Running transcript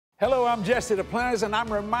Hello, I'm Jesse Duplantis, and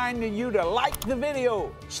I'm reminding you to like the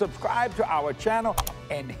video, subscribe to our channel,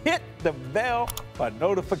 and hit the bell for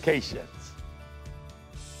notifications.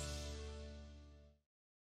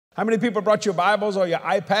 How many people brought your Bibles or your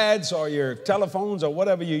iPads or your telephones or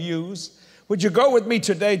whatever you use? Would you go with me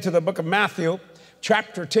today to the book of Matthew,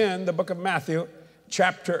 chapter 10, the book of Matthew,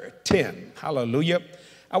 chapter 10. Hallelujah.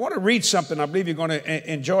 I want to read something I believe you're going to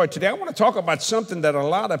enjoy today. I want to talk about something that a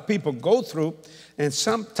lot of people go through and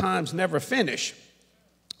sometimes never finish.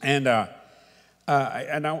 And I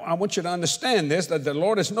want you to understand this, that the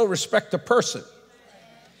Lord is no respecter of person.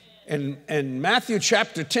 And Matthew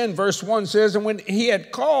chapter 10, verse 1 says, and when he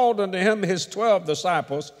had called unto him his 12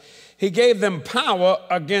 disciples, he gave them power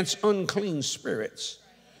against unclean spirits,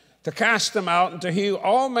 to cast them out and to heal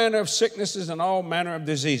all manner of sicknesses and all manner of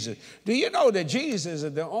diseases. Do you know that Jesus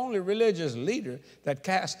is the only religious leader that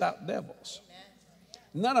cast out devils?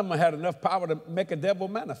 None of them had enough power to make a devil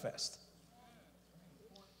manifest.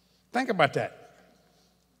 Think about that.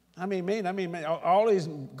 I mean, all these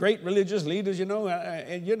great religious leaders,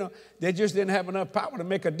 they just didn't have enough power to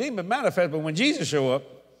make a demon manifest. But when Jesus showed up,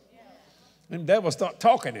 them devils start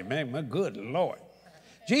talking to him, man, my good Lord.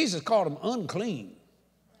 Jesus called them unclean,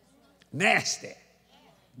 nasty,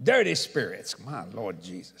 dirty spirits. My Lord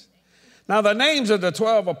Jesus. Now, the names of the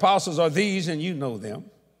 12 apostles are these, and you know them.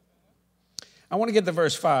 I want to get to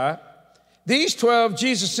verse 5. These 12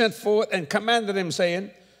 Jesus sent forth and commanded them,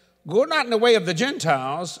 saying, go not in the way of the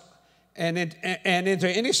Gentiles, and into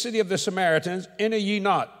any city of the Samaritans enter ye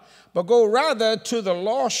not, but go rather to the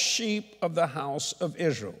lost sheep of the house of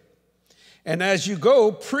Israel. And as you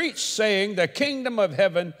go, preach, saying, the kingdom of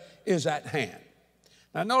heaven is at hand.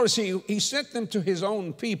 Now notice he sent them to his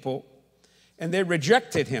own people, and they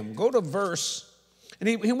rejected him. Go to verse, and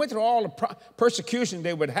he went through all the persecution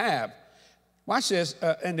they would have. Watch this,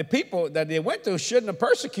 and the people that they went to shouldn't have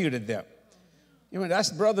persecuted them.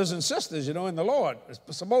 That's brothers and sisters, in the Lord,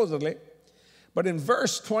 supposedly. But in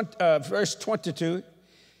verse 22,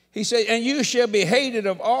 he said, and you shall be hated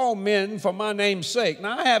of all men for my name's sake.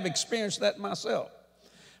 Now, I have experienced that myself,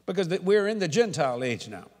 because we're in the Gentile age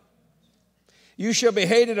now. You shall be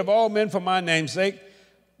hated of all men for my name's sake,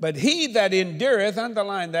 but he that endureth,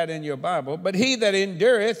 underline that in your Bible, but he that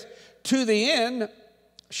endureth to the end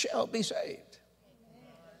shall be saved.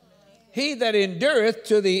 He that endureth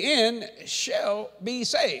to the end shall be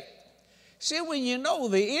saved. See, when you know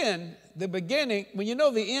the end, the beginning, when you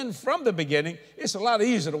know the end from the beginning, it's a lot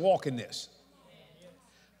easier to walk in this.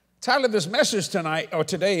 Title of this message tonight or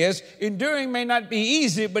today is, enduring may not be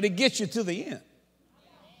easy, but it gets you to the end.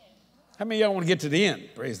 How many of y'all want to get to the end?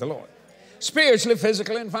 Praise the Lord. Spiritually,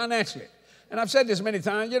 physically, and financially. And I've said this many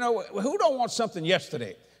times, who don't want something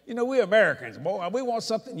yesterday? We Americans, boy, we want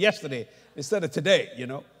something yesterday instead of today,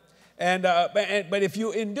 But if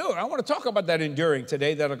you endure, I want to talk about that enduring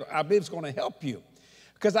today, that I believe is going to help you.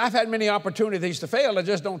 Because I've had many opportunities to fail, I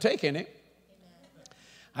just don't take any.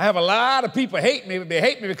 I have a lot of people hate me, but they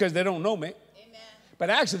hate me because they don't know me.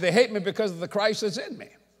 But actually, they hate me because of the Christ that's in me.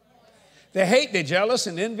 They're jealous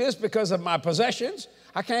and envious because of my possessions.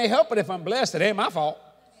 I can't help it if I'm blessed. It ain't my fault.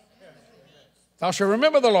 Thou shalt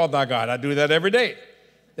remember the Lord thy God. I do that every day.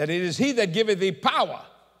 That it is he that giveth thee power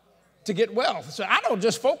to get wealth. So I don't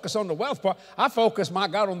just focus on the wealth part. I focus, my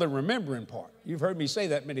God, on the remembering part. You've heard me say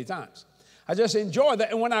that many times. I just enjoy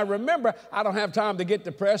that. And when I remember, I don't have time to get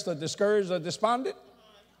depressed or discouraged or despondent.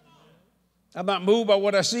 I'm not moved by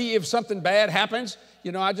what I see. If something bad happens,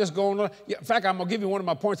 I just go on. In fact, I'm going to give you one of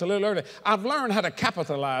my points a little earlier. I've learned how to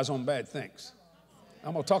capitalize on bad things.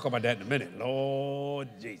 I'm going to talk about that in a minute. Lord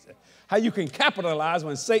Jesus. How you can capitalize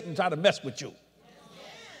when Satan tries to mess with you.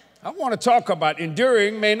 I want to talk about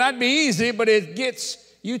enduring may not be easy, but it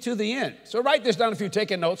gets you to the end. So write this down if you're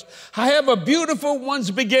taking notes. However beautiful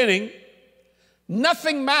one's beginning,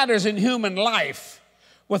 nothing matters in human life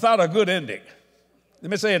without a good ending.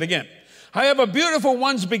 Let me say it again. However beautiful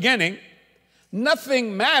one's beginning,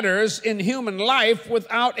 nothing matters in human life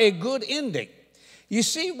without a good ending. You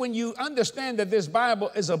see, when you understand that this Bible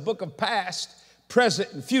is a book of past,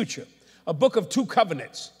 present, and future, a book of two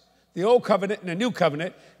covenants, the old covenant and the new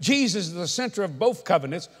covenant. Jesus is the center of both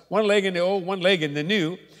covenants, one leg in the old, one leg in the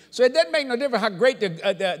new. So it doesn't make no difference how great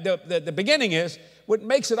the beginning is. What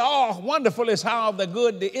makes it all wonderful is how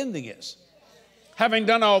good the ending is. Having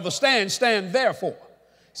done all the stand therefore.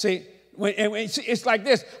 See, it's like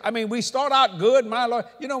this. We start out good, my Lord.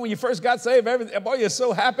 When you first got saved, boy, you're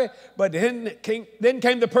so happy. But then came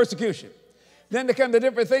the persecution. Then there came the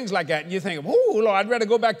different things like that. And you think, oh, Lord, I'd rather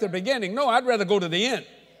go back to the beginning. No, I'd rather go to the end.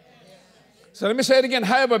 So let me say it again.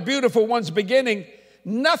 However beautiful one's beginning,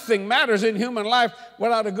 Nothing matters in human life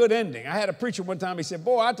without a good ending. I had a preacher one time, he said,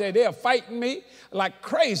 boy, I tell you, they're fighting me like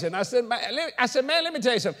crazy. And I said, man, let me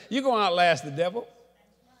tell you something. You're going to outlast the devil.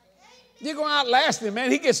 You're going to outlast him, man.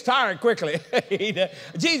 He gets tired quickly.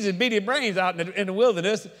 Jesus beat his brains out in the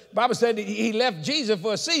wilderness. The Bible said he left Jesus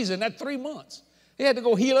for a season. That's 3 months. He had to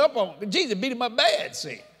go heal up on him. Jesus beat him up bad,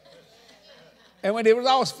 see. And when it was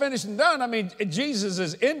all finished and done, I mean,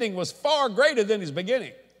 Jesus' ending was far greater than his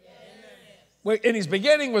beginning. In his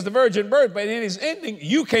beginning was the virgin birth, but in his ending,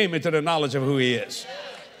 you came into the knowledge of who he is.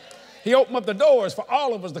 He opened up the doors for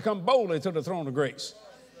all of us to come boldly to the throne of grace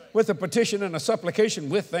with a petition and a supplication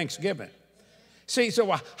with thanksgiving. See, so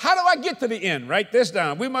how do I get to the end? Write this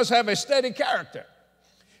down. We must have a steady character.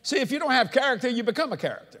 See, if you don't have character, you become a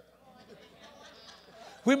character.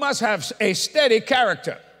 We must have a steady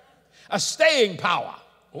character, a staying power.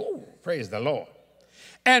 Oh, praise the Lord.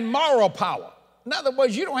 And moral power. In other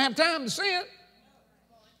words, you don't have time to sin.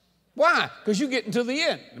 Why? Because you're getting to the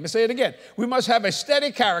end. Let me say it again. We must have a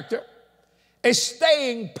steady character, a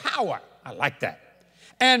staying power. I like that.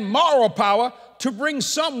 And moral power to bring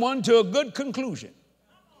someone to a good conclusion.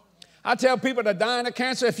 I tell people that are dying of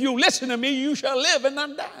cancer, if you listen to me, you shall live and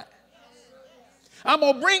not die. I'm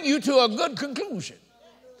going to bring you to a good conclusion.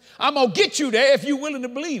 I'm going to get you there if you're willing to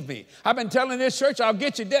believe me. I've been telling this church, I'll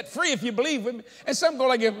get you debt free if you believe with me. And some go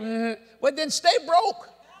like, well, then stay broke.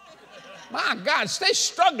 My God, stay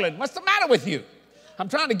struggling. What's the matter with you? I'm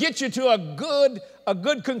trying to get you to a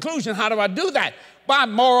good conclusion. How do I do that? By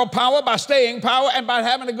moral power, by staying power, and by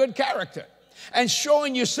having a good character. And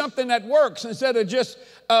showing you something that works instead of just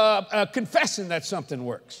confessing that something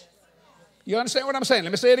works. You understand what I'm saying?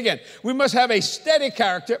 Let me say it again. We must have a steady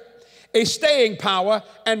character, a staying power,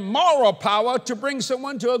 and moral power to bring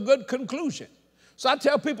someone to a good conclusion. So I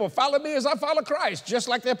tell people, follow me as I follow Christ, just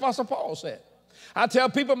like the Apostle Paul said. I tell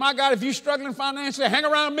people, my God, if you're struggling financially, hang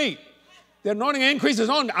around me. The anointing increases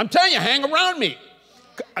on me. I'm telling you, hang around me.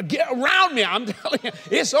 Get around me. I'm telling you,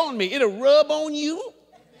 it's on me. It'll rub on you.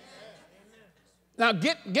 Now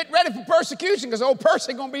get ready for persecution, because old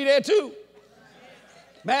Percy going to be there too.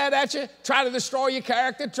 Mad at you, try to destroy your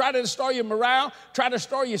character, try to destroy your morale, try to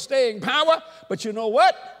destroy your staying power. But you know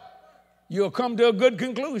what? You'll come to a good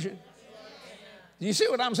conclusion. You see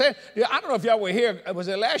what I'm saying? I don't know if y'all were here. Was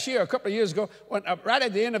it last year or a couple of years ago? When, right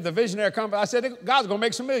at the end of the visionary conference, I said, God's going to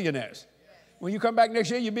make some millionaires. When you come back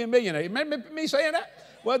next year, you'll be a millionaire. You remember me saying that?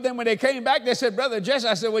 Well, then when they came back, they said, Brother Jesse,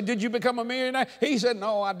 I said, well, did you become a millionaire? He said,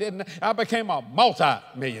 no, I didn't. I became a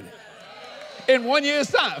multi-millionaire in 1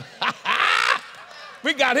 year's time.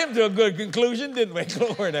 We got him to a good conclusion, didn't we?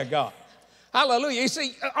 Glory to God. Hallelujah. You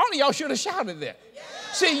see, all of y'all should have shouted there.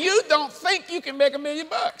 See, you don't think you can make $1 million.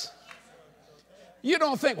 You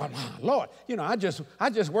don't think, well, Lord, you know, I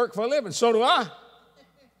just work for a living. So do I.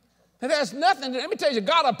 And there's nothing. Let me tell you,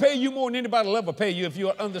 God will pay you more than anybody will ever pay you if you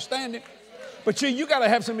understand it. But you got to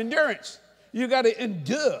have some endurance. You got to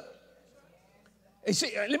endure. And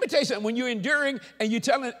see, let me tell you something. When you're enduring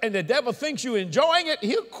and and the devil thinks you're enjoying it,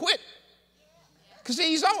 he'll quit. Because see,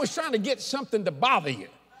 he's always trying to get something to bother you.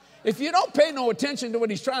 If you don't pay no attention to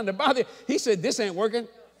what he's trying to bother you, he said, this ain't working.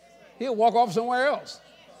 He'll walk off somewhere else.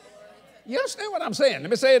 You understand what I'm saying?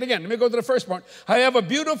 Let me say it again. Let me go to the first point. However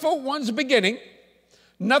beautiful one's beginning,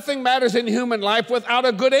 nothing matters in human life without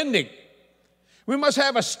a good ending. We must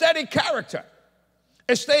have a steady character,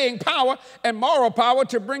 a staying power, and moral power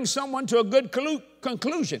to bring someone to a good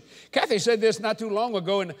conclusion. Kathy said this not too long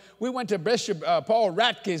ago, and we went to Bishop Paul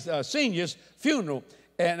Ratke's senior's funeral,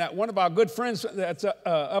 and one of our good friends that's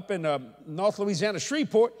up in North Louisiana,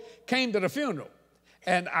 Shreveport, came to the funeral.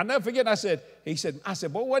 And I'll never forget, I said,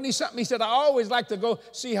 boy, wasn't he something? He said, I always like to go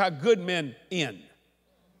see how good men end.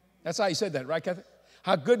 That's how he said that, right, Kathy?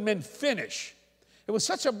 How good men finish. It was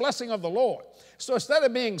such a blessing of the Lord. So instead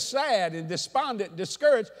of being sad and despondent,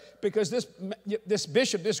 discouraged, because this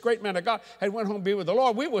bishop, this great man of God, had went home to be with the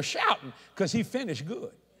Lord, we were shouting because he finished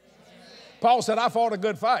good. Paul said, I fought a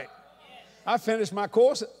good fight. I finished my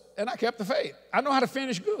course, and I kept the faith. I know how to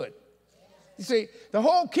finish good. You see, the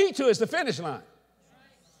whole key to it is the finish line.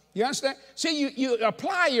 You understand? See, you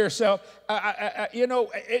apply yourself,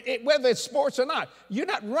 whether it's sports or not. You're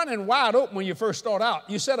not running wide open when you first start out.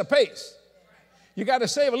 You set a pace. You got to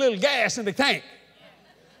save a little gas in the tank.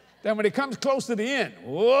 Then when it comes close to the end,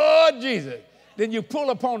 oh, Jesus, then you pull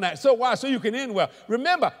upon that. So why? So you can end well.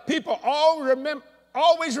 Remember, people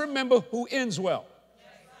always remember who ends well.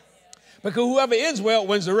 Because whoever ends well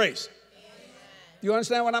wins the race. You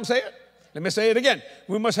understand what I'm saying? Let me say it again.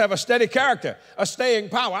 We must have a steady character, a staying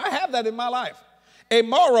power. I have that in my life. A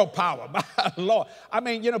moral power, my Lord. I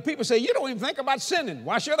mean, people say, you don't even think about sinning.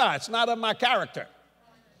 Why should I? It's not of my character.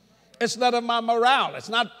 It's none of my morale. It's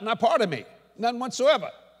not part of me. None whatsoever.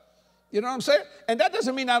 You know what I'm saying? And that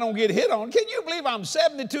doesn't mean I don't get hit on. Can you believe I'm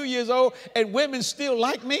 72 years old and women still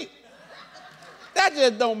like me? That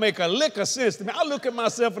just don't make a lick of sense to me. I look at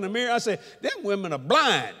myself in the mirror, I say, them women are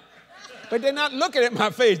blind. But they're not looking at my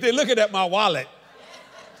face. They're looking at my wallet.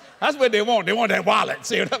 That's what they want. They want that wallet.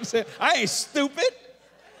 See what I'm saying? I ain't stupid.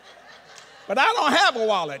 But I don't have a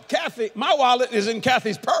wallet. My wallet is in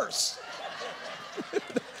Kathy's purse.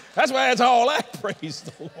 That's why it's all that. Praise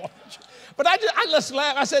the Lord. But I just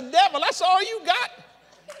laughed. I said, devil, that's all you got?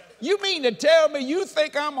 You mean to tell me you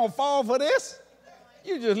think I'm going to fall for this?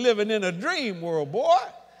 You're just living in a dream world, boy.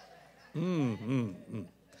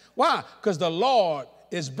 Why? Because the Lord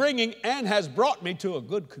is bringing and has brought me to a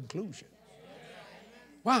good conclusion.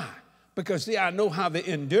 Why? Because, see, I know how to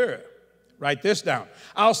endure. Write this down.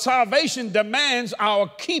 Our salvation demands our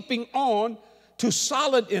keeping on to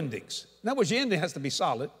solid endings. In other words, your ending has to be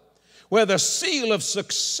solid, where the seal of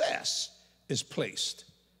success is placed.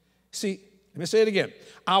 See, let me say it again.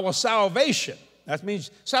 Our salvation, that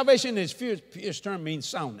means salvation in its purest term means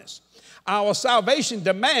soundness. Our salvation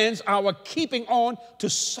demands our keeping on to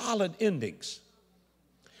solid endings,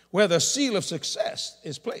 where the seal of success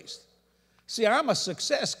is placed. See, I'm a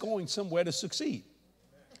success going somewhere to succeed.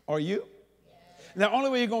 Are you? And the only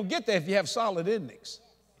way you're going to get there if you have solid endings.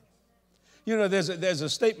 You know, there's a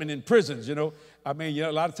statement in prisons, you know. I mean, you know,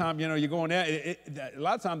 a lot of times, you know, you go in there, a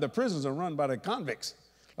lot of times the prisons are run by the convicts.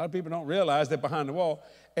 A lot of people don't realize they're behind the wall.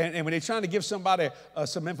 And when they're trying to give somebody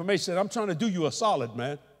some information, say, I'm trying to do you a solid,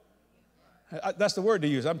 man. That's the word they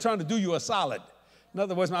use. I'm trying to do you a solid. In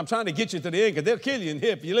other words, I'm trying to get you to the end because they'll kill you in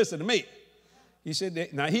here if you listen to me. He said,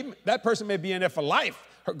 that person may be in there for life.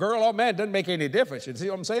 Her girl or man doesn't make any difference. You see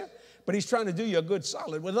what I'm saying? But he's trying to do you a good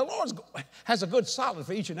solid. Well, the Lord has a good solid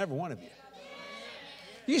for each and every one of you.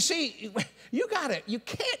 You see, you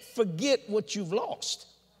can't forget what you've lost.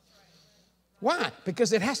 Why?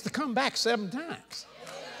 Because it has to come back 7 times.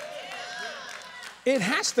 It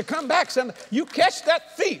has to come back 7 times. You catch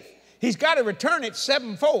that thief, he's got to return it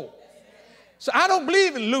 7-fold. So I don't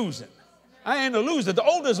believe in losing. I ain't a loser. The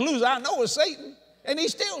oldest loser I know is Satan, and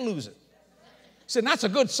he's still losing. So that's a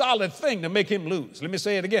good solid thing to make him lose. Let me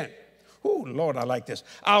say it again. Oh, Lord, I like this.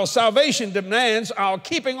 Our salvation demands our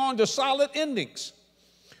keeping on to solid endings,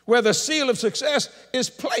 where the seal of success is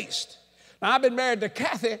placed. Now, I've been married to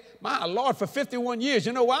Kathy, my Lord, for 51 years.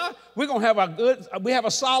 You know why? We have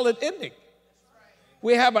a solid ending.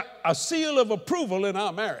 We have a seal of approval in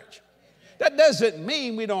our marriage. That doesn't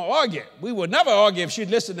mean we don't argue. We would never argue if she'd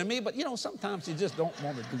listen to me, but, you know, sometimes she just don't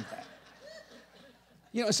want to do that.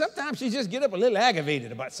 You know, sometimes she just get up a little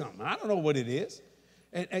aggravated about something. I don't know what it is.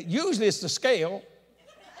 And usually it's the scale.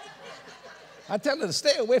 I tell her to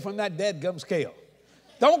stay away from that dadgum scale.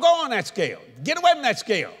 Don't go on that scale. Get away from that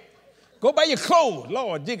scale. Go buy your clothes.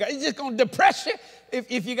 Lord, it's just going to depress you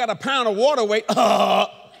if you got a pound of water weight.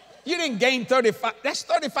 You didn't gain 35. That's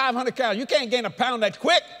 3,500 calories. You can't gain a pound that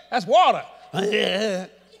quick. That's water. But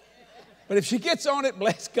if she gets on it,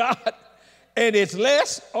 bless God, and it's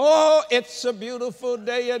less, oh, it's a beautiful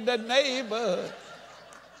day in the neighborhood.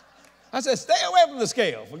 I said, stay away from the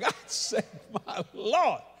scale, for God's sake, my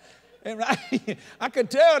Lord. And I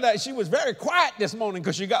could tell that she was very quiet this morning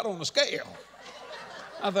because she got on the scale.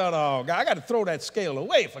 I thought, oh, God, I got to throw that scale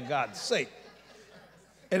away, for God's sake.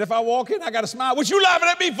 And if I walk in, I got to smile. What you laughing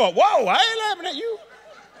at me for? Whoa, I ain't laughing at you.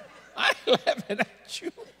 I ain't laughing at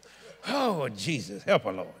you. Oh, Jesus, help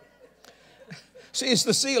her, Lord. See, it's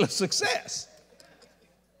the seal of success.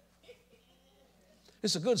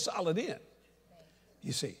 It's a good, solid end,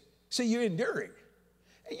 you see. See, you're enduring.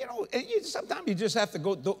 And, you know, sometimes you just have to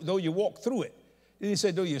go, though you walk through it. And you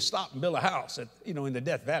say, though you stop and build a house, in the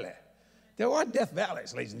Death Valley. There are Death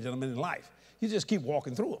Valleys, ladies and gentlemen, in life. You just keep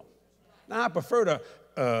walking through them. Now, I prefer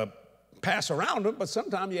to pass around them, but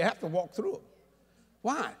sometimes you have to walk through them.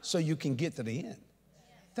 Why? So you can get to the end.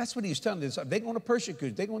 That's what he's telling us. They're going to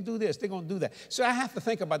persecute. They're going to do this. They're going to do that. So I have to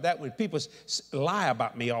think about that when people lie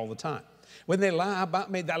about me all the time. When they lie about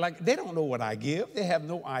me, they don't know what I give. They have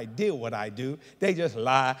no idea what I do. They just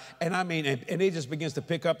lie. And and it just begins to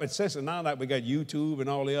pick up. And especially now that we got YouTube and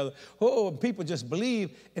all the other. Oh, people just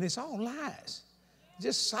believe, and it's all lies.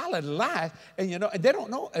 Just solid lies. And, and they don't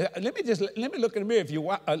know. Let me look in the mirror if you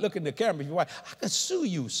look in the camera if you want. I could sue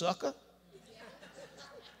you, sucker.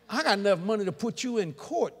 I got enough money to put you in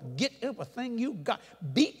court, get everything you got,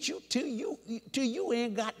 beat you till you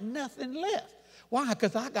ain't got nothing left. Why?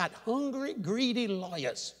 Because I got hungry, greedy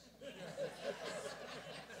lawyers.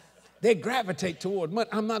 They gravitate toward money.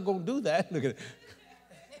 I'm not going to do that. Look at it.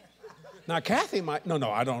 Now, Kathy might,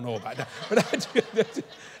 no, I don't know about that. But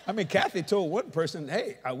I mean, Kathy told one person,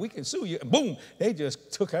 hey, we can sue you. And boom, they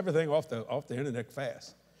just took everything off the internet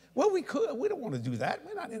fast. Well, we could. We don't want to do that.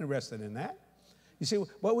 We're not interested in that. You see,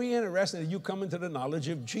 what we're interested in is you coming to the knowledge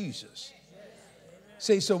of Jesus.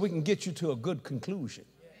 See, so we can get you to a good conclusion.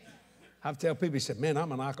 I tell people, he said, man,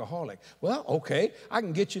 I'm an alcoholic. Well, okay, I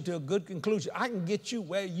can get you to a good conclusion. I can get you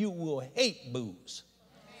where you will hate booze.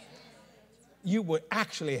 You will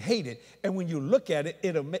actually hate it. And when you look at it,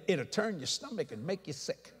 it'll turn your stomach and make you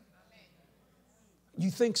sick.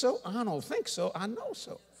 You think so? I don't think so. I know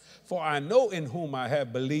so. For I know in whom I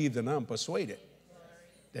have believed, and I'm persuaded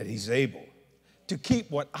that he's able to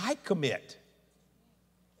keep what I commit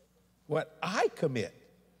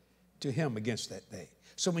to him against that day.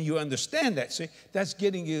 So when you understand that, see, that's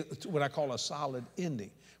getting you to what I call a solid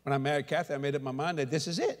ending. When I married Kathy, I made up my mind that this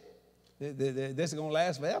is it. This is going to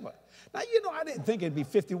last forever. Now, you know, I didn't think it'd be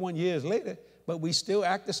 51 years later, but we still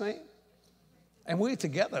act the same. And we're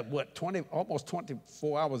together, almost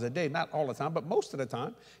 24 hours a day, not all the time, but most of the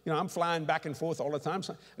time. You know, I'm flying back and forth all the time.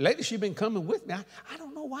 So lately, she's been coming with me. I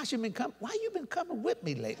don't know why she's been coming. Why you been coming with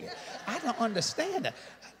me lately? I don't understand that.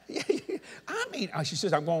 I mean, she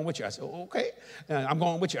says, I'm going with you. I said, oh, okay. I'm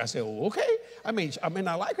going with you. I said, oh, okay. I mean,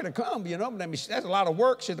 I like her to come, you know, but I mean, that's a lot of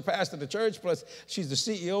work. She's the pastor of the church, plus she's the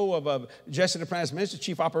CEO of Duplantis Ministry,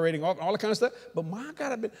 chief operating officer, all that kind of stuff. But my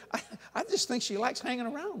God, I just think she likes hanging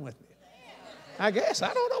around with me. I guess.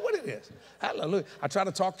 I don't know what it is. Hallelujah. I try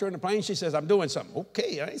to talk to her in the plane. She says, I'm doing something.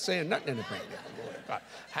 Okay, I ain't saying nothing in the plane.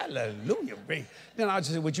 Hallelujah, baby. Then I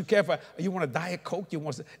just say, would you care for, you want a Diet Coke? You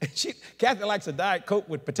want Kathy likes a Diet Coke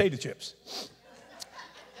with potato chips.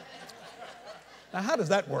 Now, how does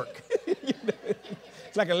that work?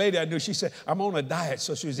 It's like a lady I knew. She said, I'm on a diet.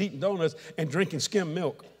 So she was eating donuts and drinking skim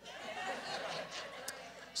milk.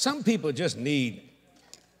 Some people just need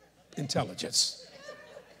intelligence.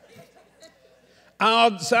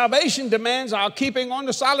 Our salvation demands our keeping on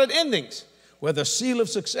the solid endings where the seal of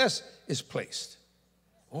success is placed.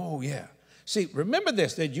 Oh, yeah. See, remember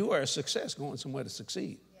this, that you are a success going somewhere to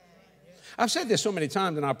succeed. I've said this so many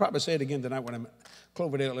times, and I'll probably say it again tonight when I'm in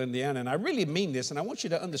Cloverdale, Indiana, and I really mean this, and I want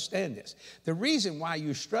you to understand this. The reason why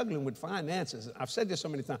you're struggling with finances, I've said this so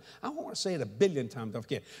many times, I want to say it 1 billion times, don't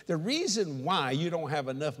forget. The reason why you don't have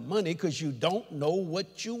enough money because you don't know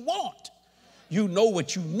what you want. You know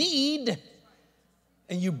what you need,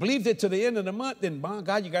 and you believed it to the end of the month, then, by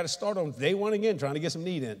God, you got to start on day one again trying to get some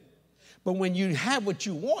need in. But when you have what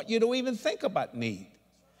you want, you don't even think about need.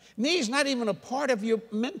 Need's not even a part of your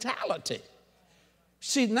mentality.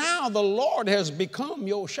 See, now the Lord has become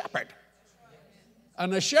your shepherd.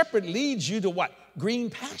 And a shepherd leads you to what?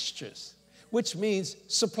 Green pastures, which means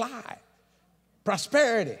supply,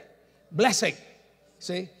 prosperity, blessing.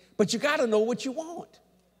 See? But you got to know what you want.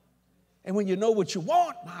 And when you know what you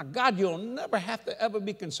want, my God, you'll never have to ever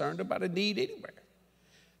be concerned about a need anywhere.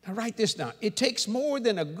 Now, write this down. It takes more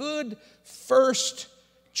than a good first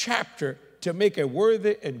chapter to make a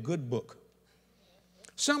worthy and good book.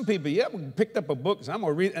 Some people, you ever picked up a book, and I'm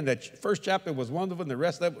going to read, and the first chapter was wonderful, and the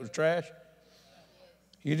rest of it was trash?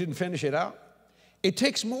 You didn't finish it out? It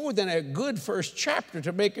takes more than a good first chapter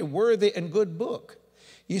to make a worthy and good book.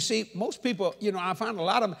 You see, most people, you know, I find a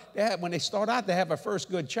lot of them, when they start out, they have a first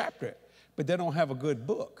good chapter, but they don't have a good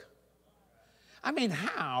book. I mean,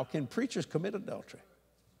 how can preachers commit adultery?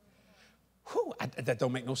 That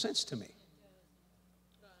don't make no sense to me.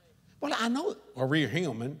 Well, I know Maria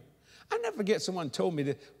Hillman. I never forget someone told me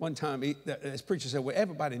that one time, this preacher said, well,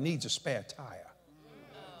 everybody needs a spare tire.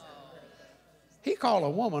 He called a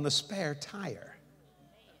woman a spare tire.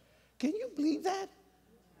 Can you believe that?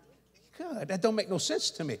 God, that don't make no sense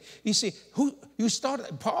to me. You see,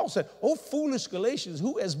 Paul said, oh, foolish Galatians,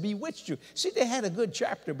 who has bewitched you? See, they had a good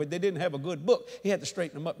chapter, but they didn't have a good book. He had to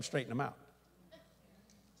straighten them up and straighten them out.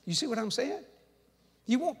 You see what I'm saying?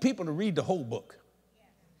 You want people to read the whole book.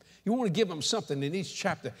 You want to give them something in each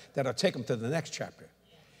chapter that'll take them to the next chapter.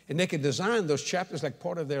 And they can design those chapters like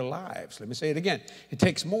part of their lives. Let me say it again. It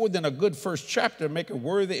takes more than a good first chapter to make a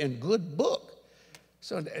worthy and good book.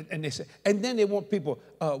 So, and they say, and then they want people,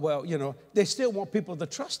 well, you know, they still want people to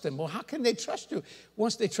trust them. Well, how can they trust you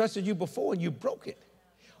once they trusted you before and you broke it?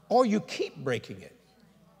 Or you keep breaking it.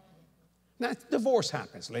 Now, divorce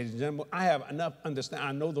happens, ladies and gentlemen. I have enough understanding.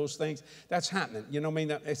 I know those things. That's happening. You know what I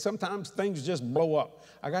mean? Sometimes things just blow up.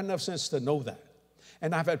 I got enough sense to know that.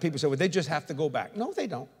 And I've had people say, well, they just have to go back. No, they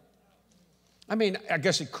don't. I mean, I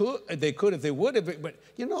guess they could if they would, but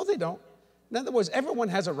you know they don't. In other words, everyone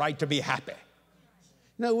has a right to be happy.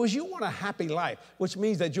 In other words, you want a happy life, which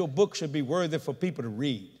means that your book should be worthy for people to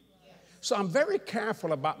read. So I'm very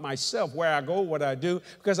careful about myself, where I go, what I do,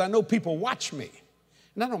 because I know people watch me.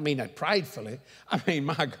 And I don't mean that pridefully. I mean,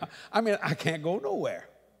 my God, I can't go nowhere.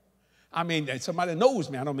 I mean, somebody knows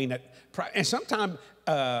me. I don't mean that. And sometimes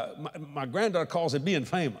my granddaughter calls it being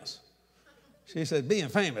famous. She says, being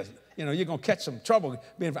famous, you know, you're going to catch some trouble.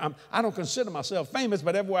 I don't consider myself famous,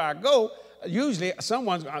 but everywhere I go, usually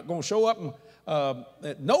someone's going to show up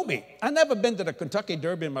and know me. I've never been to the Kentucky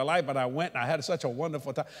Derby in my life, but I went and I had such a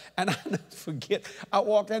wonderful time. And I never forget, I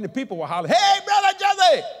walked in and people were hollering, "Hey, Brother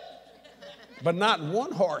Jesse!" But not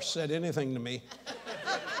one horse said anything to me.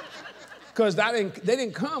 Because they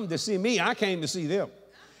didn't come to see me. I came to see them.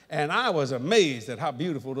 And I was amazed at how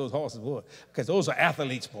beautiful those horses were. Because those are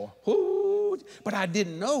athletes, boy. Ooh, but I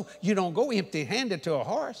didn't know you don't go empty-handed to a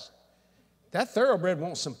horse. That thoroughbred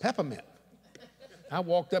wants some peppermint. I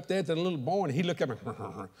walked up there to the little boy, and he looked at me,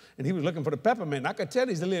 and he was looking for the peppermint. And I could tell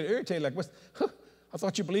he's a little irritated, like, I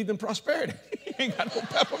thought you believed in prosperity. He ain't got no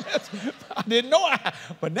peppermints. I didn't know.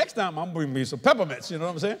 But next time, I'm bringing me some peppermints, you know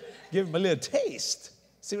what I'm saying? Give him a little taste.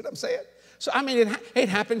 See what I'm saying? So, I mean, it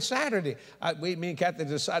happened Saturday. Me and Kathy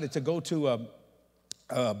decided to go to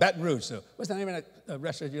Baton Rouge. So what's the name of that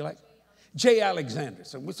restaurant you like? J. Alexander.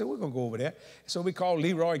 So we said, we're going to go over there. So we called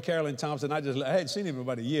Leroy and Carolyn Thompson. I hadn't seen him in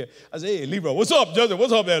about a year. I said, "Hey, Leroy, what's up, Joseph?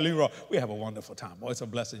 What's up there, Leroy?" We have a wonderful time. Boy, it's a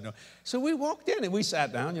blessing, you know. So we walked in and we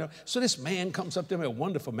sat down, you know. So this man comes up to me, a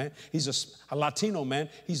wonderful man. He's a Latino man.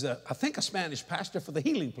 He's, I think, a Spanish pastor for the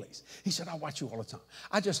Healing Place. He said, "I watch you all the time.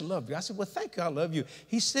 I just love you." I said, "Well, thank you. I love you."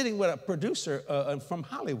 He's sitting with a producer from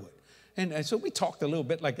Hollywood. And so we talked a little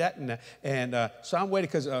bit like that. And so I'm waiting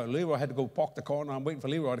because Leroy had to go park the car. And I'm waiting for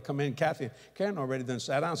Leroy to come in. Kathy and Karen already done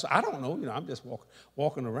sat down. So I don't know. You know, I'm just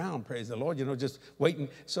walking around, praise the Lord, you know, just waiting.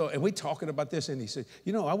 So, and we talking about this. And he said,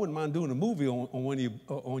 "You know, I wouldn't mind doing a movie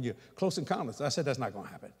on your Close Encounters." I said, "That's not going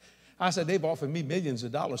to happen." I said, "They've offered me millions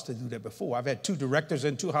of dollars to do that before. I've had 2 directors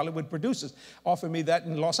and 2 Hollywood producers offer me that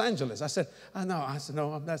in Los Angeles." I said, "No." I said,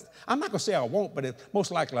 "No, I'm not going to say I won't, but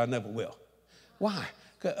most likely I never will." Why?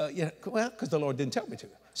 Well, because the Lord didn't tell me to.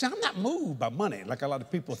 See, I'm not moved by money like a lot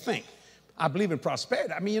of people think. I believe in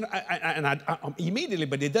prosperity. I mean, you know, I immediately,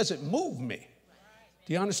 but it doesn't move me.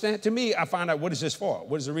 Do you understand? To me, I find out, what is this for?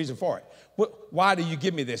 What is the reason for it? Why do you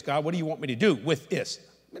give me this, God? What do you want me to do with this?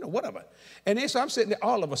 You know, whatever. And then so I'm sitting there,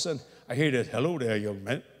 all of a sudden, I hear this, "Hello there, young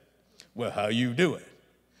man. Well, how you doing?"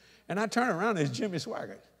 And I turn around, and it's Jimmy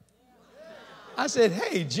Swaggart. I said,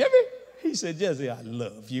 "Hey, Jimmy." He said, "Jesse, I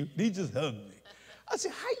love you." He just hugged me. I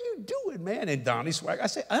said, "How you doing, man?" And Donnie Swag. I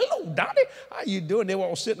said, "Hello, Donnie. How you doing?" They were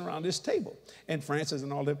all sitting around this table, and Francis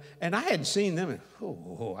and all them. And I hadn't seen them in,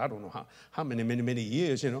 I don't know how many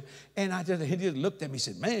years, you know. And he just looked at me and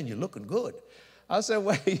said, "Man, you're looking good." I said,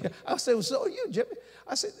 "Well," I said, "Well, so are you, Jimmy?"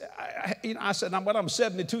 I said, I'm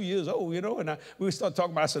 72 years old, you know. And we started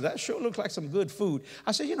talking about it. I said, "That sure looks like some good food."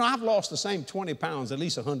 I said, "You know, I've lost the same 20 pounds at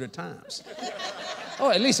least 100 times.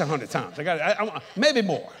 Oh, at least 100 times. Maybe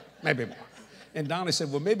more. And Donnie said,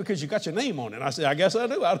 "Well, maybe because you got your name on it." I said, "I guess I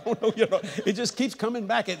do. I don't know. You know, it just keeps coming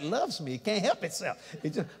back. It loves me. It can't help itself."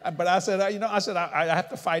 But I said, I have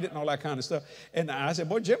to fight it and all that kind of stuff. And I said,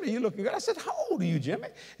 "Boy, Jimmy, you looking good." I said, "How old are you, Jimmy?"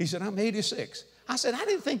 He said, "I'm 86. I said, "I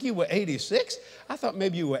didn't think you were 86. I thought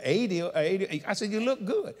maybe you were 80 or 80. I said, "You look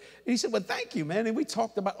good." And he said, "Well, thank you, man." And we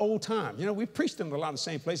talked about old times. You know, we preached in a lot of the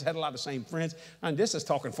same places, had a lot of the same friends. And this is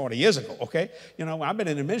talking 40 years ago, okay? You know, I've been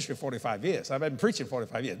in the ministry 45 years. I've been preaching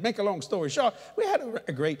 45 years. Make a long story short, we had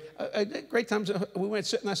a great time. We went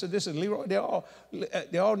sitting. I said, "This is Leroy." They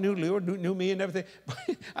all knew Leroy, knew me and everything.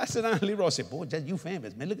 I said, Leroy said, "Boy, you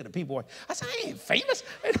famous, man. Look at the people." I said, "I ain't famous."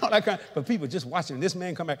 And all that kind of, but people just watching. This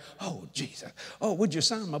man come back, "Oh, Jesus. Oh, would you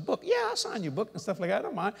sign my book?" "Yeah, I'll sign your book," and stuff like that. I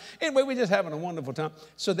don't mind. Anyway, we're just having a wonderful time.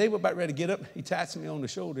 So they were about ready to get up. He taps me on the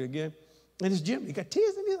shoulder again. And it's Jimmy. He got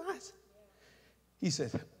tears in his eyes. He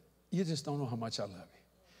said, "You just don't know how much I love you.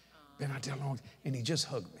 Been out there long." And he just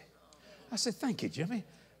hugged me. I said, "Thank you, Jimmy.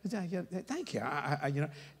 Thank you." You know.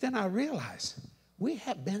 Then I realized we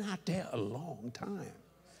have been out there a long time.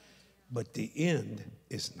 But the end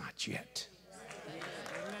is not yet.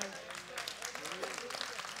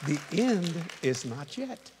 The end is not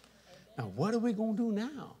yet. Now, what are we going to do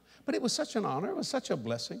now? But it was such an honor. It was such a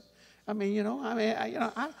blessing. I mean, you know, I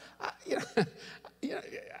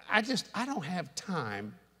don't have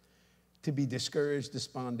time to be discouraged,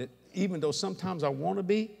 despondent, even though sometimes I want to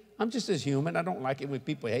be. I'm just as human. I don't like it when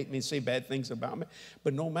people hate me and say bad things about me.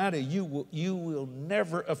 But no matter, you will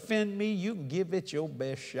never offend me. You can give it your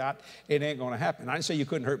best shot. It ain't going to happen. I didn't say you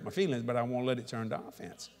couldn't hurt my feelings, but I won't let it turn to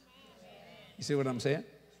offense. You see what I'm saying?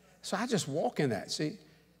 So I just walk in that, see?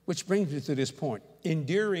 Which brings me to this point.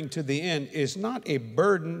 Enduring to the end is not a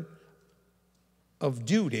burden of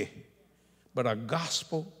duty. but a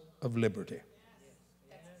gospel of liberty.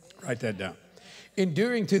 Write that down.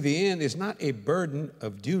 Enduring to the end is not a burden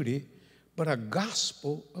of duty, but a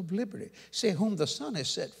gospel of liberty. Say, whom the Son has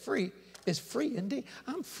set free is free indeed.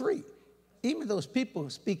 I'm free. Even those people who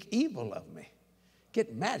speak evil of me,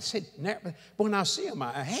 get mad, say, but when I see them,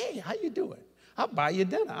 hey, how you doing? I'll buy you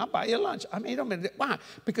dinner. I'll buy you lunch. I mean, why?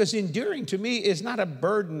 Because enduring to me is not a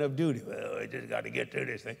burden of duty. Well, I just got to get through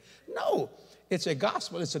this thing. No, it's a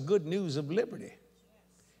gospel. It's a good news of liberty.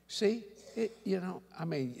 See,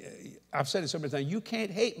 I've said it so many times. You can't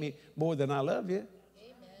hate me more than I love you. Amen.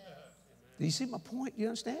 Do you see my point? You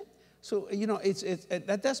understand? So,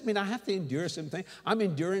 that doesn't mean I have to endure some things. I'm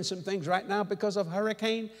enduring some things right now because of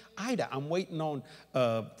Hurricane Ida. I'm waiting on,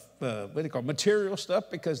 material stuff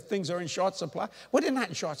because things are in short supply. Well, they're not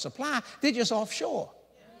in short supply. They're just offshore.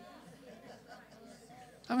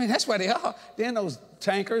 I mean, that's where they are. They're in those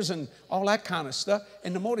tankers and all that kind of stuff.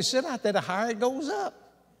 And the more they sit out there, the higher it goes up.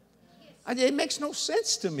 It makes no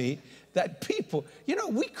sense to me that people,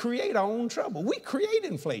 we create our own trouble. We create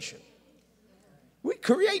inflation. We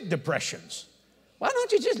create depressions. Why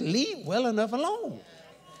don't you just leave well enough alone?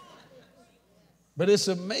 But it's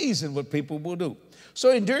amazing what people will do.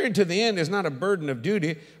 So enduring to the end is not a burden of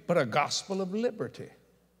duty, but a gospel of liberty.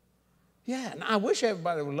 Yeah, and I wish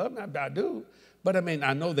everybody would love me. I do. But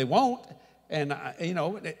I know they won't. And,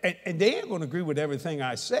 and they ain't going to agree with everything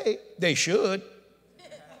I say. They should.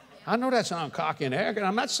 I know that sounds cocky and arrogant.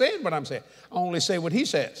 I'm not saying what I'm saying. I only say what he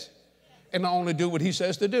says. And I only do what he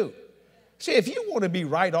says to do. See, if you want to be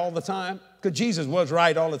right all the time, because Jesus was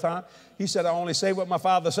right all the time, he said, I only say what my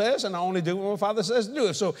Father says, and I only do what my Father says to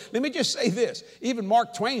do. So let me just say this. Even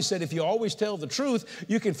Mark Twain said, if you always tell the truth,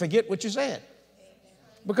 you can forget what you said.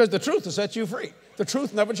 Because the truth will set you free. The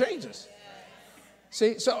truth never changes.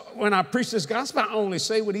 See, so when I preach this gospel, I only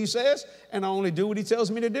say what he says, and I only do what he tells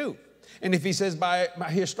me to do. And if he says, by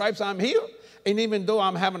his stripes I'm healed, and even though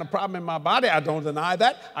I'm having a problem in my body, I don't deny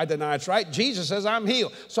that. I deny it's right. Jesus says I'm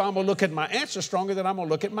healed. So I'm going to look at my answer stronger than I'm going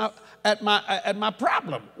to look at my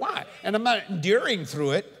problem. Why? And I'm not enduring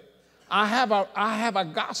through it. I have a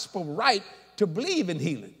gospel right to believe in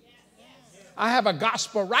healing. I have a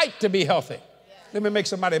gospel right to be healthy. Let me make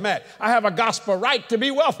somebody mad. I have a gospel right to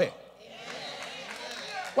be wealthy.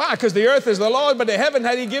 Why? Because the earth is the Lord, but the heaven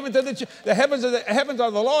had he given to the heavens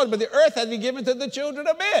are the Lord, but the earth had he given to the children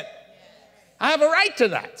of men. I have a right to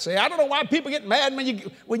that. See, I don't know why people get mad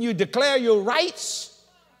when you declare your rights.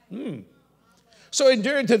 So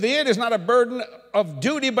enduring to the end is not a burden of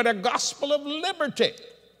duty, but a gospel of liberty.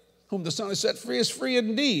 Whom the Son has set free is free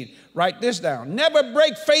indeed. Write this down. Never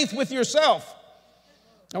break faith with yourself.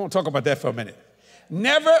 I want to talk about that for a minute.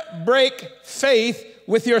 Never break faith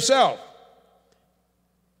with yourself.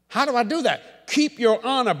 How do I do that? Keep your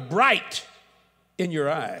honor bright in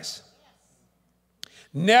your eyes.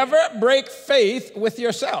 Never break faith with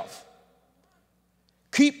yourself.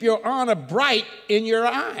 Keep your honor bright in your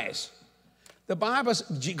eyes. The Bible,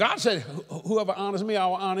 God said, whoever honors me, I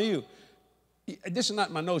will honor you. This is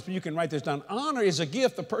not my notes, but you can write this down. Honor is a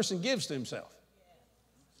gift the person gives to himself.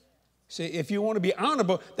 See, if you want to be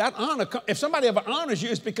honorable, that honor, if somebody ever honors you,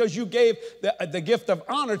 it's because you gave the gift of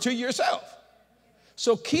honor to yourself.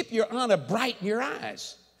 So keep your honor bright in your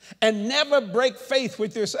eyes and never break faith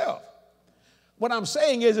with yourself. What I'm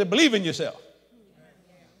saying is believe in yourself.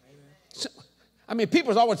 So,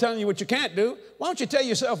 people's always telling you what you can't do. Why don't you tell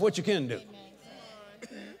yourself what you can do?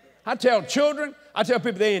 I tell children, I tell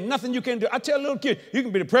people there ain't nothing you can do. I tell little kids, you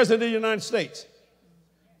can be the president of the United States.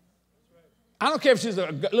 I don't care if she's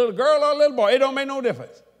a little girl or a little boy. It don't make no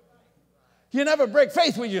difference. You never break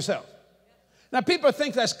faith with yourself. Now, people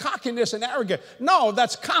think that's cockiness and arrogance. No,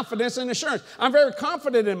 that's confidence and assurance. I'm very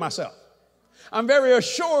confident in myself. I'm very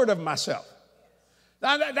assured of myself.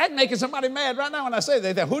 Now, that's making somebody mad right now when I say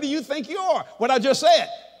that. Who do you think you are? What I just said.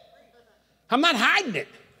 I'm not hiding it.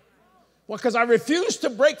 Well, because I refuse to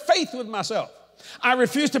break faith with myself. I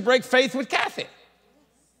refuse to break faith with Kathy.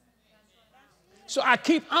 So I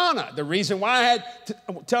keep honor. The reason why I had to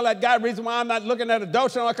tell that guy, the reason why I'm not looking at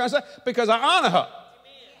adultery and all that kind of stuff, because I honor her.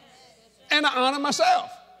 And I honor myself.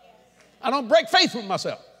 I don't break faith with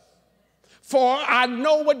myself. For I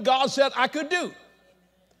know what God said I could do.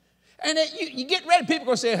 And you get ready, people are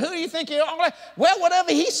going to say, who do you think you are? Well,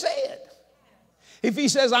 whatever he said. If he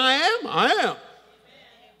says I am, I am.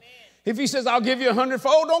 If he says I'll give you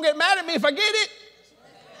 100-fold, don't get mad at me if I get it.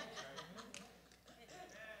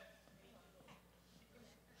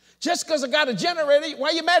 Just because I got a generator, why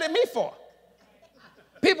are you mad at me for?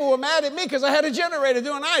 People were mad at me because I had a generator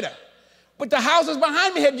doing Ida. But the houses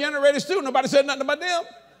behind me had generators too. Nobody said nothing about them.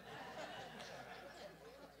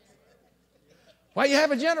 Why you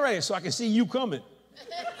have a generator? So I can see you coming.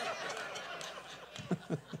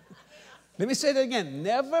 Let me say that again.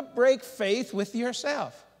 Never break faith with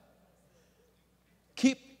yourself.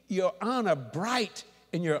 Keep your honor bright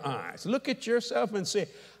in your eyes. Look at yourself and say,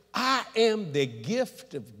 I am the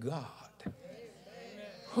gift of God.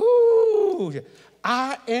 Whoo,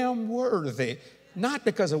 I am worthy, not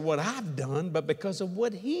because of what I've done, but because of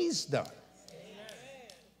what he's done.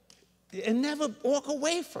 And never walk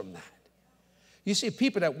away from that. You see,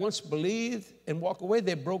 people that once believed and walk away,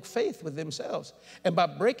 they broke faith with themselves. And by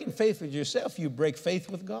breaking faith with yourself, you break faith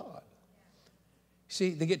with God. See,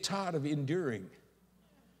 they get tired of enduring.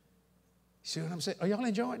 See what I'm saying? Are y'all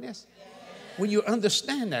enjoying this? When you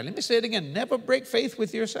understand that, let me say it again. Never break faith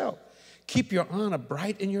with yourself. Keep your honor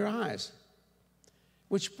bright in your eyes.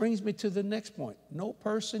 Which brings me to the next point. No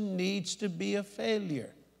person needs to be a failure.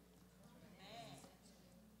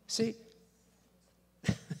 See,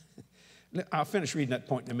 I'll finish reading that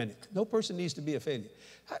point in a minute. No person needs to be a failure.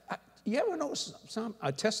 You ever notice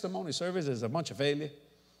a testimony service is a bunch of failure?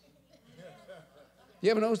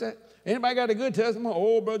 You ever notice that? Anybody got a good testimony?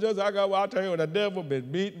 Oh, brother, I'll tell you what, the devil been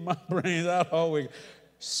beating my brains out all week.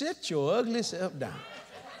 Sit your ugly self down.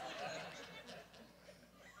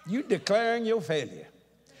 You declaring your failure.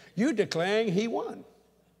 You declaring he won.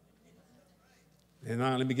 And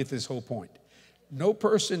now let me get this whole point. No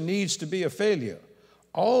person needs to be a failure.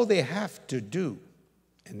 All they have to do,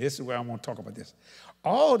 and this is where I want to talk about this,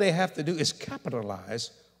 all they have to do is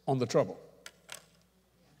capitalize on the trouble.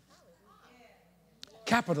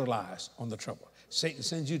 Capitalize on the trouble. Satan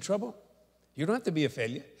sends you trouble. You don't have to be a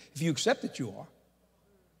failure. If you accept that you are,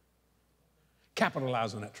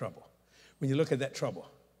 capitalize on that trouble. When you look at that trouble.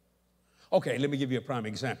 Okay, let me give you a prime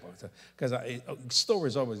example, because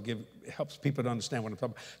stories always helps people to understand what I'm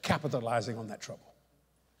talking about. Capitalizing on that trouble.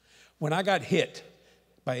 When I got hit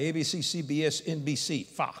by ABC, CBS, NBC,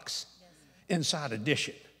 Fox, Inside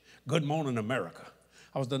Edition, Good Morning America,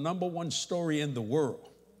 I was the #1 story in the world.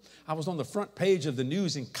 I was on the front page of the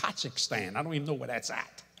news in Kazakhstan. I don't even know where that's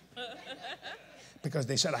at. Because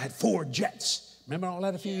they said I had 4 jets. Remember all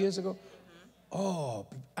that a few years ago? Oh,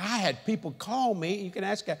 I had people call me. You can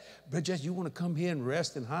ask, but Jess, you want to come here and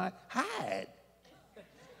rest and hide? Hide?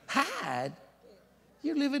 Hide?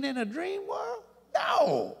 You living in a dream world?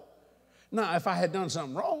 No. Now, if I had done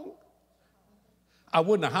something wrong, I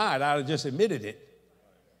wouldn't have hide. I would have just admitted it.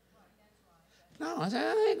 No, I said,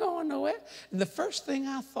 I ain't going nowhere. And the first thing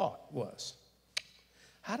I thought was,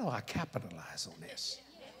 how do I capitalize on this?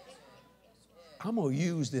 I'm going to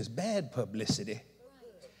use this bad publicity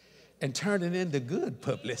and turn it into good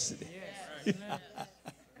publicity.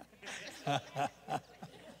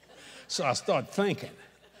 So I started thinking,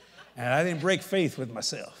 and I didn't break faith with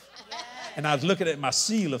myself. And I was looking at my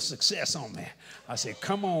seal of success on there. I said,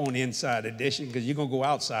 come on, Inside Edition, because you're going to go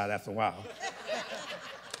outside after a while.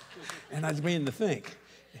 And I began to think.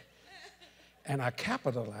 And I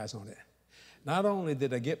capitalized on it. Not only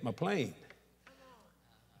did I get my plane,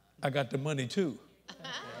 I got the money too.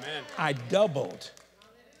 Amen. I doubled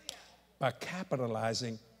by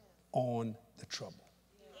capitalizing on the trouble.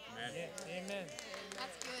 Amen. Amen.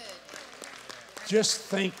 That's good. Just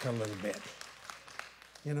think a little bit.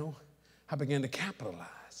 You know, I began to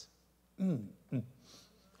capitalize.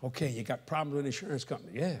 Okay, you got problems with the insurance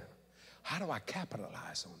company. Yeah. How do I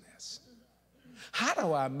capitalize on this? How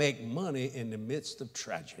do I make money in the midst of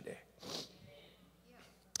tragedy?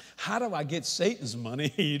 How do I get Satan's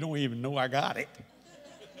money? You don't even know I got it.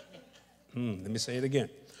 Let me say it again.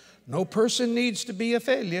 No person needs to be a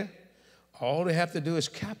failure. All they have to do is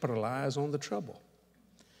capitalize on the trouble.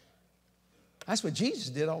 That's what Jesus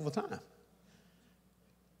did all the time.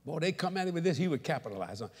 Boy, they come at him with this, he would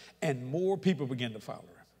capitalize on it. And more people began to follow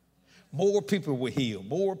him. More people were healed.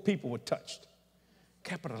 More people were touched.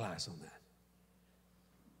 Capitalize on that.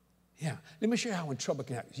 Yeah. Let me show you how when trouble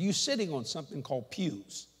can happen. You're sitting on something called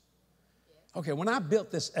pews. Okay, when I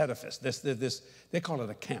built this edifice, they call it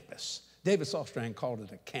a campus. David Saltstrand called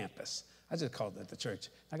it a campus. I just called it the church.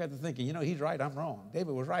 I got to thinking, you know, he's right, I'm wrong.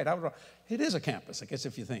 David was right, I was wrong. It is a campus, I guess,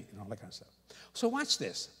 if you think, and all that kind of stuff. So watch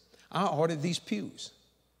this. I ordered these pews,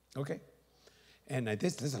 okay? And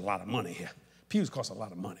this is a lot of money here. Pews cost a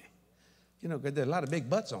lot of money. You know, there's a lot of big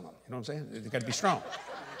butts on them. You know what I'm saying? They got to be strong.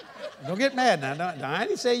 Don't get mad now. I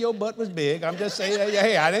didn't say your butt was big. I'm just saying,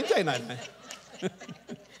 hey, I didn't say nothing.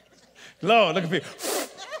 Lord, look at me.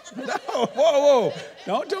 No, whoa.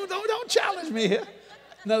 Don't challenge me here.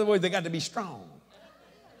 In other words, they got to be strong.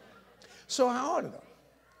 So I ordered them.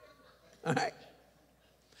 All right.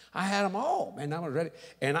 I had them all, man. I was ready.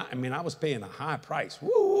 And I was paying a high price.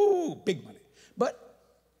 Woo, big money. But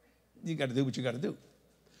you got to do what you got to do.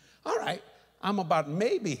 All right. I'm about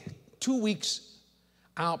maybe 2 weeks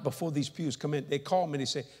out before these pews come in. They call me and they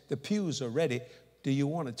say, the pews are ready. Do you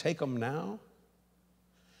want to take them now?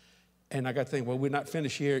 And I got to think, well, we're not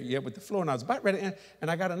finished here yet with the floor. And I was about ready.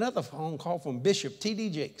 And I got another phone call from Bishop T.D.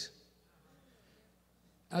 Jakes.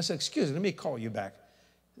 I said, excuse me, let me call you back.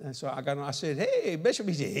 And so I got on. I said, hey, Bishop.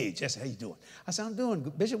 He said, hey, Jesse, how you doing? I said, I'm doing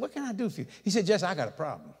good. Bishop, what can I do for you? He said, Jesse, I got a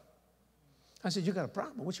problem. I said, you got a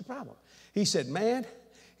problem? What's your problem? He said, man,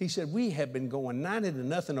 he said, we have been going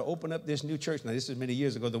 90-0 to open up this new church. Now, this is many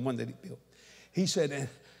years ago, the one that he built. He said, and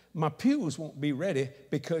my pews won't be ready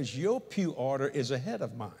because your pew order is ahead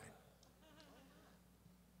of mine.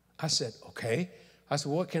 I said, okay. I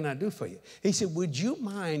said, what can I do for you? He said, would you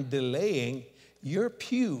mind delaying your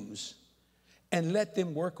pews and let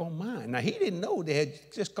them work on mine? Now, he didn't know. They had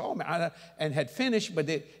just called me and had finished, but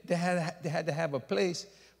they had to have a place.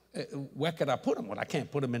 Where could I put them? Well, I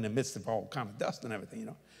can't put them in the midst of all kind of dust and everything, you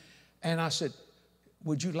know. And I said,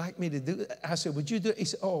 would you like me to do it? I said, would you do it? He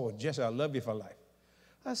said, oh, Jesse, I love you for life.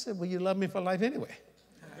 I said, well, you love me for life anyway.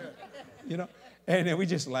 You know. And then we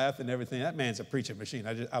just laughed and everything. That man's a preaching machine.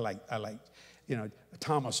 I like, you know,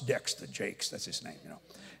 Thomas Dexter Jakes. That's his name, you know.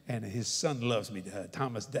 And his son loves me,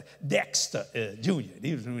 Thomas Dexter Jr.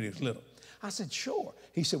 He was when he was little. I said, sure.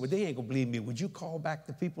 He said, well, they ain't going to believe me. Would you call back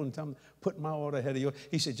the people and tell them, put my order ahead of yours?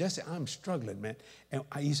 He said, Jesse, I'm struggling, man. And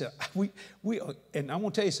he said, and I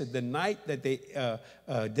want to tell you, said the night that they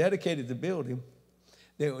dedicated the building,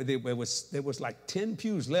 there was like 10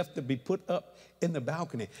 pews left to be put up in the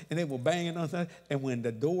balcony. And they were banging on that. And when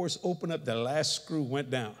the doors opened up, the last screw went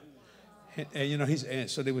down. And you know, and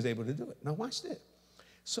so they was able to do it. Now, watch this.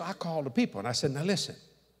 So I called the people, and I said, now, listen.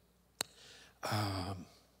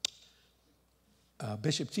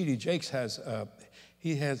 Bishop T.D. Jakes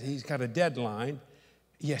he's got a deadline.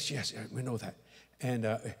 Yes, we know that.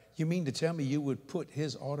 And you mean to tell me you would put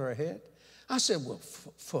his order ahead? I said, well,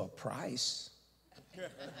 for a price.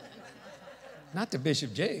 Not to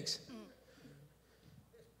Bishop Jakes.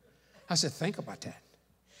 I said, think about that.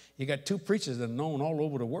 You got two preachers that are known all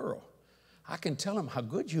over the world. I can tell them how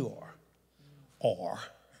good you are. Or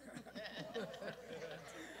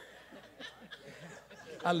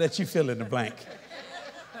I'll let you fill in the blank.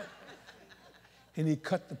 And he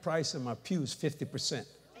cut the price of my pews 50%.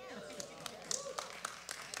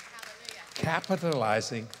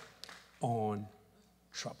 Capitalizing on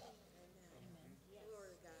trouble.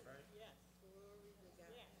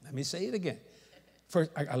 Let me say it again. First,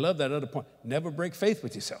 I love that other point. Never break faith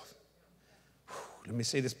with yourself. Let me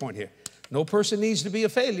say this point here. No person needs to be a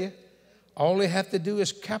failure. All they have to do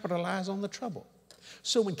is capitalize on the trouble.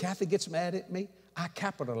 So when Kathy gets mad at me, I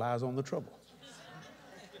capitalize on the trouble.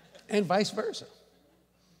 And vice versa.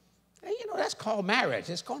 And, you know, that's called marriage.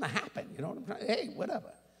 It's going to happen. You know what I'm trying? Hey,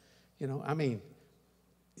 whatever. You know, I mean,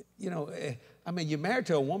 you're married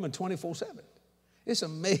to a woman 24/7. It's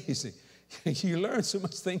amazing. You learn so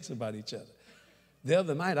much things about each other. The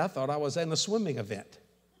other night, I thought I was in a swimming event.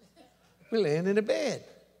 We're laying in the bed.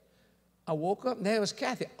 I woke up, and there was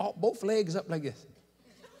Kathy, both legs up like this.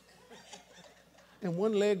 And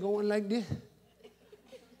one leg going like this.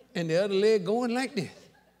 And the other leg going like this.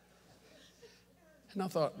 And I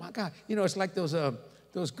thought, my God, you know, it's like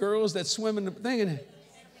those girls that swim in the thing.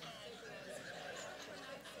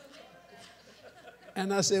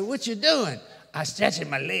 And I said, what you doing? I stretching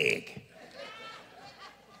my leg.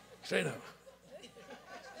 Straight up.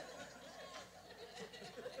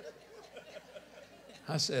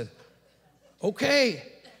 I said, okay.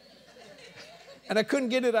 And I couldn't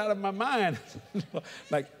get it out of my mind.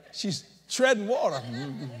 Like she's treading water.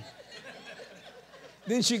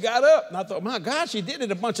 Then she got up, and I thought, my God, she did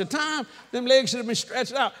it a bunch of times. Them legs should have been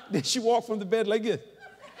stretched out. Then she walked from the bed like this.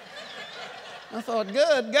 I thought,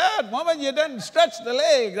 good God, woman, you done stretched the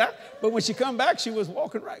legs. Huh? But when she come back, she was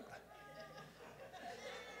walking right.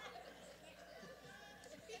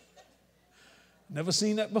 Never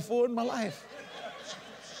seen that before in my life.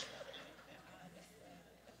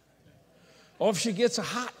 Or if she gets a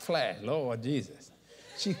hot flash, Lord Jesus,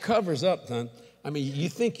 she covers up, son. I mean, you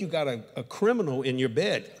think you got a criminal in your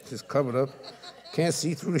bed, just covered up, can't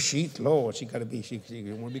see through the sheet. Lord, she got to be, she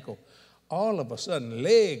want to be cold. All of a sudden,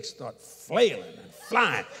 legs start flailing and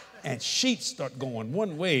flying, and sheets start going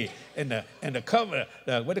one way, and the cover,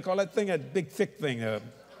 what do they call that thing? That big thick thing. Or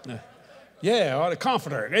the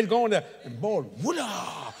comforter. It's going there, and boy,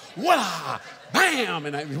 wah, bam,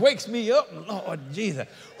 and it wakes me up. And Lord Jesus,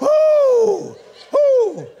 whoo,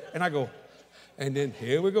 whoo, and I go, and then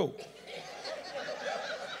here we go.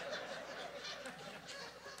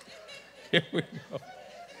 Here we go.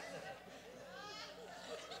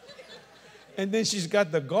 And then she's got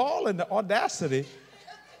the gall and the audacity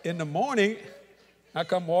in the morning, I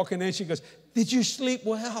come walking in, she goes, did you sleep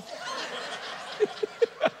well?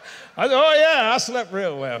 I said, oh, yeah, I slept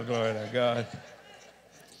real well, glory to God.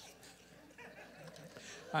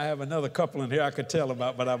 I have another couple in here I could tell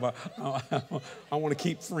about, but I want to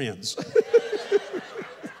keep friends.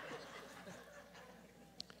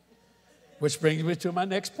 Which brings me to my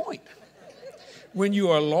next point. When you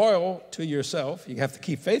are loyal to yourself, you have to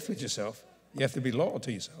keep faith with yourself. You have to be loyal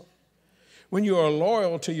to yourself. When you are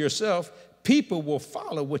loyal to yourself, people will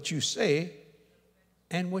follow what you say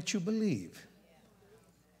and what you believe.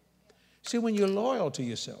 See, when you're loyal to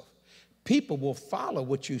yourself, people will follow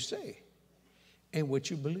what you say and what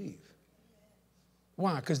you believe.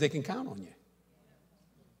 Why? Because they can count on you.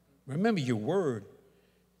 Remember, your word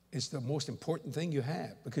is the most important thing you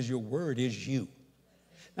have, because your word is you.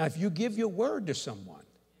 Now, if you give your word to someone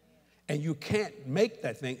and you can't make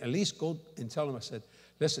that thing, at least go and tell them, I said,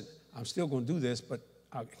 listen, I'm still going to do this, but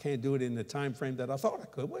I can't do it in the time frame that I thought I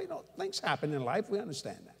could. Well, you know, things happen in life. We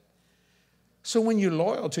understand that. So when you're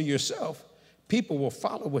loyal to yourself, people will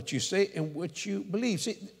follow what you say and what you believe.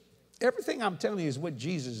 See, everything I'm telling you is what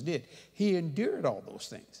Jesus did. He endured all those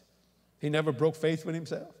things. He never broke faith with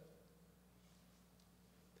himself.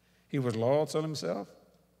 He was loyal to himself.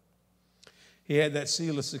 He had that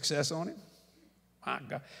seal of success on him. My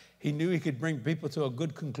God. He knew he could bring people to a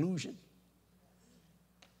good conclusion.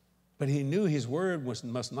 But he knew his word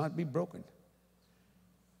must not be broken.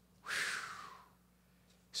 Whew.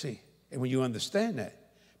 See, and when you understand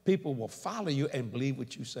that, people will follow you and believe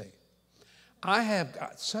what you say. I have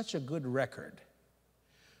got such a good record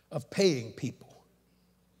of paying people.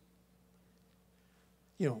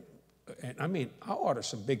 You know, and I mean, I order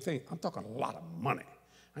some big things. I'm talking a lot of money.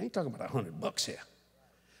 I ain't talking about $100 here.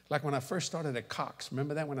 Like when I first started at Cox,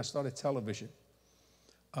 remember that when I started television?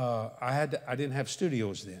 I didn't have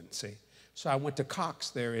studios then, see. So I went to Cox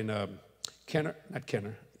there in Kenner, not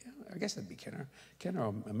Kenner, yeah, I guess that'd be Kenner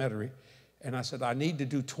or Metairie. And I said, I need to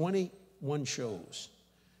do 21 shows.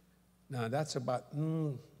 Now that's about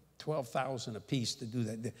 $12,000 a piece to do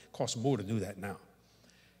that. It costs more to do that now.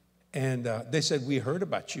 And they said, we heard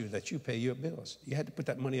about you, that you pay your bills. You had to put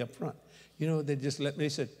that money up front. You know, they just let me, they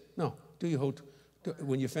said, no, do your whole,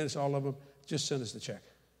 when you finish all of them, just send us the check.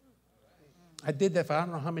 I did that for I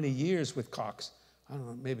don't know how many years with Cox. I don't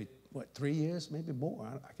know, maybe, 3 years, maybe more.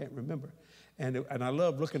 I can't remember. And I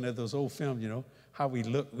love looking at those old films, you know, how we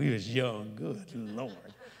looked. We was young, good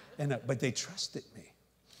Lord. And but they trusted me.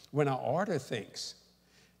 When I order things,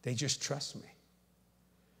 they just trust me.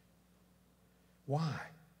 Why?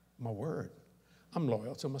 My word. I'm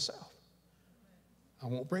loyal to myself. I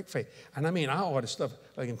won't break faith. And I mean, I order stuff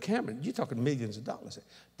like in cameras. You're talking millions of dollars.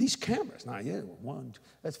 These cameras, now, yeah,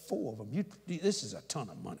 that's 4 of them. This is a ton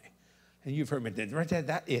of money. And you've heard me, right there,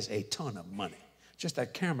 that is a ton of money. Just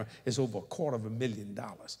that camera is over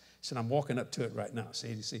 $250,000. So I'm walking up to it right now.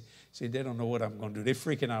 See, they don't know what I'm going to do. They're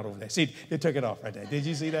freaking out over there. See, they took it off right there. Did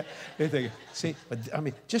you see that? See, but I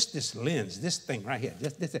mean, just this lens, this thing right here,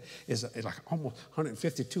 this is like almost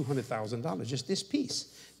 $150,000, $200,000. Just this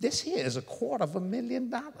piece. This here is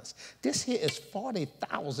 $250,000. This here is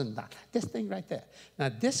 $40,000. This thing right there. Now,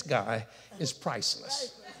 this guy is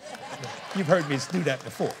priceless. You've heard me do that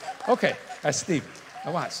before. Okay, that's Stevie.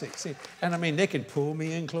 Now watch, see. And I mean, they can pull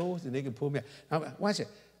me in clothes and they can pull me out. Now, watch it.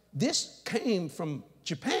 This came from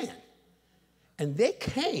Japan. And they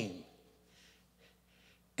came.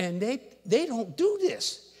 And they don't do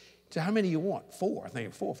this. So how many you want? 4. I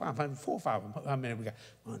think 4 or 5. 4 or 5 of them. How many we got?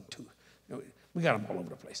 1, 2. We got them all over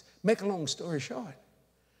the place. Make a long story short.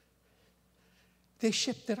 They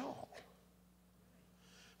shipped it all.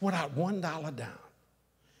 Without $1 down.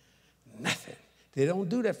 Nothing. They don't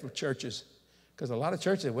do that for churches. Because a lot of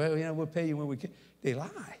churches say, well, you know, we'll pay you when we can. They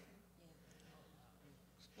lie.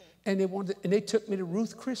 And they took me to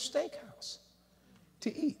Ruth Chris Steakhouse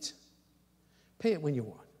to eat. Pay it when you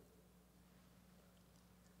want.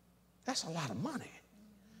 That's a lot of money.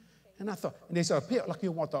 And I thought, and they said, pay it like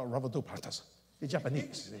you want the rubber Duplantis. The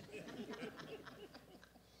Japanese.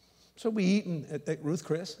 So we eating at Ruth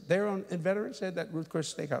Chris. There in Veterans, had that Ruth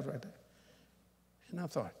Chris Steakhouse right there. And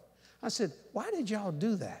I said, why did y'all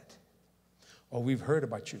do that? Oh, we've heard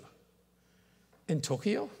about you. In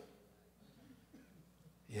Tokyo?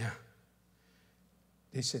 Yeah.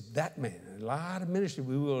 They said, that man, a lot of ministry,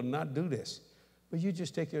 we will not do this. But you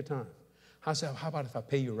just take your time. I said, how about if I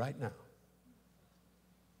pay you right now?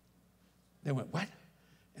 They went, what?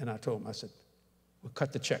 And I told them, I said, we'll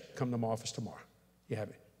cut the check. Come to my office tomorrow. You have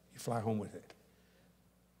it. You fly home with it.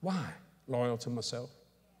 Why? Loyal to myself.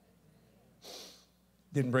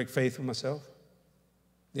 Didn't break faith with myself.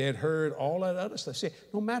 They had heard all that other stuff. See,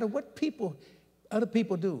 no matter what people Other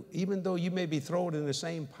people do. Even though you may be thrown in the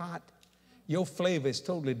same pot, your flavor is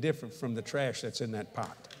totally different from the trash that's in that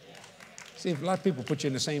pot. See, a lot of people put you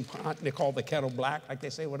in the same pot, and they call the kettle black, like they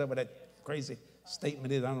say, whatever that crazy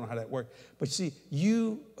statement is. I don't know how that works. But see,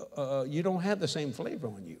 you don't have the same flavor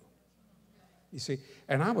on you. You see,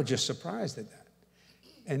 and I was just surprised at that.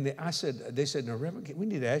 And they said, no, Reverend, we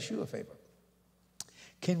need to ask you a favor.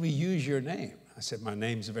 Can we use your name? I said, my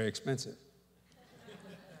name's very expensive.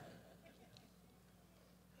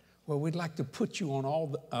 Well, we'd like to put you on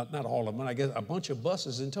not all of them, I guess a bunch of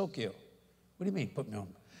buses in Tokyo. What do you mean, put me on?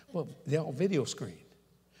 Well, they're all video screened.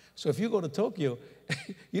 So if you go to Tokyo,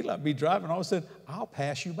 you'll not be driving, all of a sudden, I'll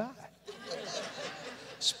pass you by.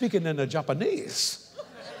 Speaking in the Japanese.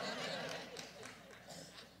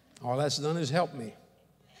 All that's done is help me.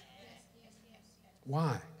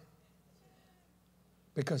 Why?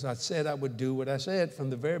 Because I said I would do what I said from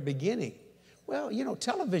the very beginning. Well, you know,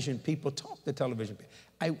 television people talk to television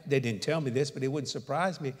people. They didn't tell me this, but it wouldn't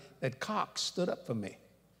surprise me that Cox stood up for me.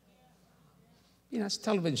 You know, it's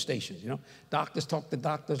television stations, you know. Doctors talk to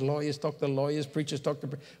doctors, lawyers talk to lawyers, preachers talk to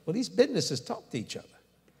preachers. Well, these businesses talk to each other,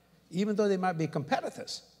 even though they might be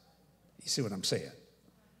competitors. You see what I'm saying?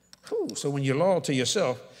 Whew. So when you're loyal to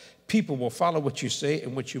yourself, people will follow what you say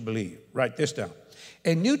and what you believe. Write this down.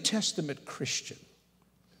 A New Testament Christian,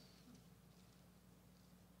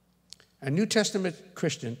 and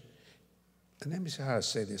let me see how to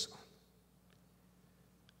say this.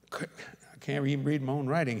 I can't even read my own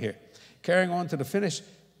writing here. Going on to the finish,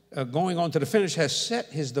 has set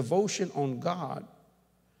his devotion on God.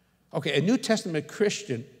 Okay, a New Testament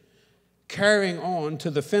Christian carrying on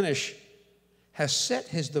to the finish has set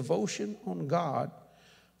his devotion on God,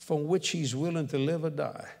 from which he's willing to live or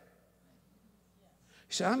die.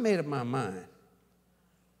 He said, I made up my mind.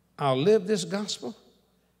 I'll live this gospel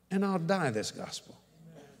and I'll die this gospel.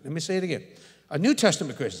 Let me say it again. A New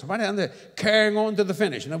Testament Christian, somebody out there carrying on to the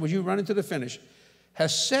finish, in other words, you running to the finish,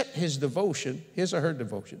 has set his devotion, his or her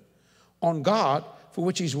devotion, on God, for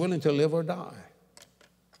which he's willing to live or die.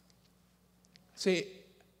 See,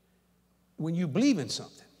 when you believe in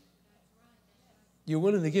something, you're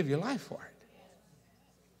willing to give your life for it.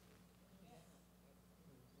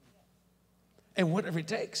 And whatever it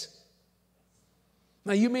takes.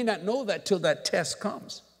 Now, you may not know that till that test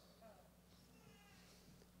comes.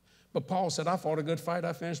 But Paul said, I fought a good fight.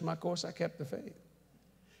 I finished my course. I kept the faith.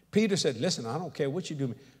 Peter said, listen, I don't care what you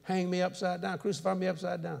do. Hang me upside down. Crucify me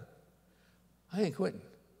upside down. I ain't quitting.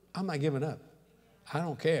 I'm not giving up. I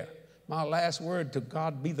don't care. My last word, to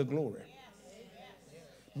God be the glory.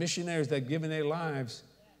 Missionaries that have given their lives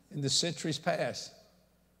in the centuries past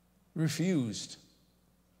refused.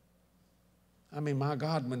 I mean, my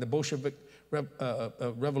God, when the Bolshevik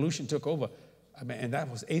revolution took over, I mean, and that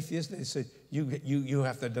was atheists, they said, you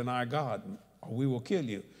have to deny God or we will kill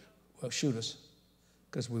you. Well, shoot us,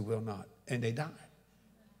 because we will not. And they died.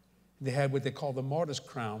 They had what they call the martyr's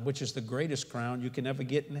crown, which is the greatest crown you can ever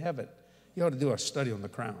get in heaven. You ought to do a study on the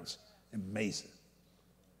crowns. Amazing.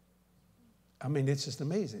 I mean, it's just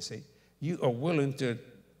amazing. See, you are willing to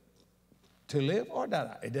live or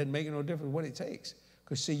die. It doesn't make no difference what it takes.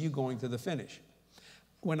 Because, see, you're going to the finish.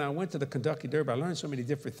 When I went to the Kentucky Derby, I learned so many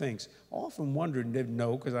different things. I often wondered and didn't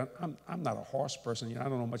know, because I'm not a horse person. You know, I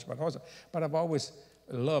don't know much about horses. But I've always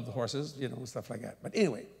loved horses, you know, and stuff like that. But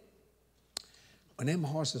anyway, when them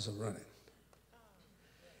horses are running,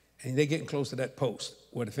 and they're getting close to that post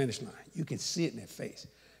or the finish line, you can see it in their face.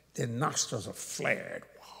 Their nostrils are flared.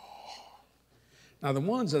 Now, the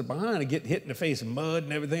ones that are behind are getting hit in the face, mud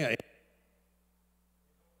and everything.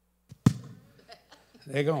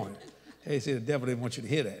 They're going. Hey, see, the devil didn't want you to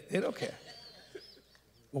hear that. They don't care.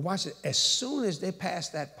 Well, watch it. As soon as they pass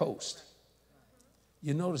that post,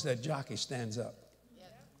 you notice that jockey stands up.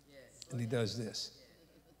 And he does this.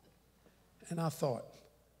 And I thought,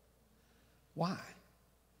 why?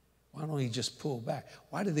 Why don't he just pull back?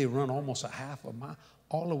 Why did they run almost a half a mile,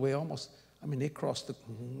 all the way almost? I mean, they crossed the...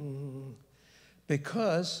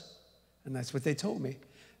 Because, and that's what they told me,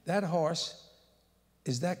 that horse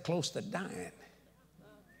is that close to dying.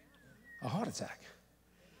 A heart attack.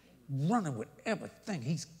 Running with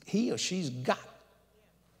everything he or she's got.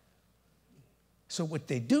 So what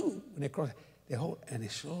they do when they cross, they hold and they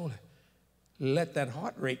slowly let that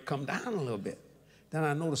heart rate come down a little bit. Then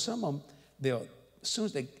I noticed some of them, they'll, as soon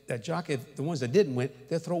as that jockey, the ones that didn't win,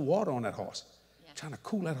 they'll throw water on that horse, trying to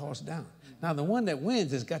cool that horse down. Now the one that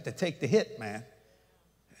wins has got to take the hit, man.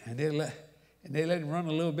 And they let him run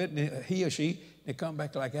a little bit, and he or she, they come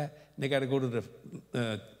back like that, and they got to go to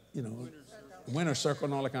the, winner's circle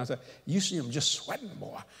and all that kind of stuff. You see them just sweating,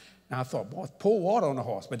 boy. Now, I thought, boy, pour water on the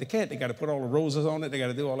horse, but they can't. They got to put all the roses on it. They got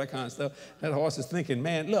to do all that kind of stuff. That horse is thinking,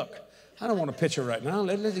 man, look, I don't want a picture right now.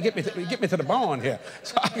 Let's get me to the barn here.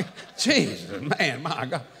 So Jesus, man, my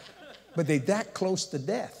God. But they that close to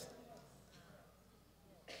death.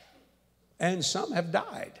 And some have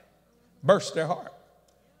died, burst their heart.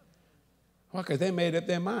 Well, because they made up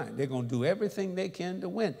their mind. They're going to do everything they can to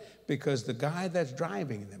win because the guy that's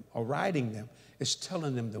driving them or riding them is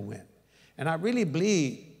telling them to win. And I really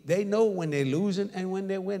believe they know when they're losing and when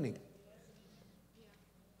they're winning.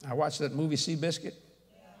 I watched that movie, Seabiscuit.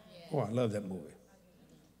 Oh, I love that movie.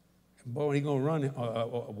 And boy, he's going to run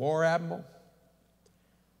a war admiral.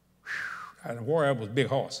 And a war admiral was a big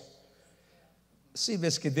horse.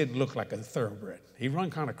 Seabiscuit didn't look like a thoroughbred. He run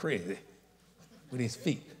kind of crazy with his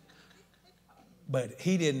feet. But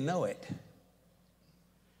he didn't know it.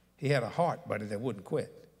 He had a heart, buddy, that wouldn't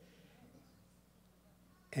quit.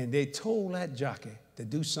 And they told that jockey to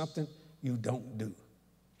do something you don't do.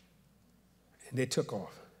 And they took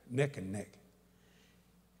off, neck and neck.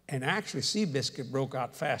 And actually, Seabiscuit broke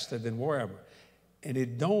out faster than War Admiral. And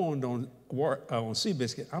it dawned on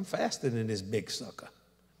Seabiscuit, I'm faster than this big sucker.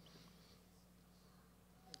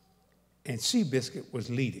 And Seabiscuit was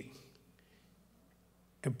leading.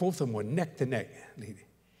 And both of them were neck to neck leading.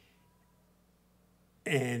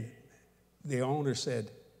 And the owner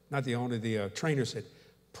said, not the owner, the trainer said,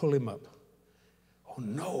 pull him up. Oh,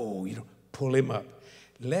 no, you don't pull him up.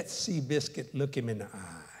 Let Seabiscuit look him in the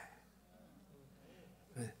eye.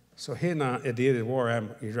 So here now, at the end of the war,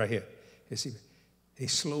 he's right here. He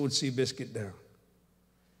slowed Seabiscuit down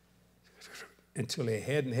until they're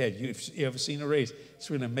head and head. You ever seen a race?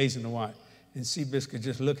 It's really amazing to watch. And Seabiscuit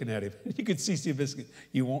just looking at him. You could see Seabiscuit,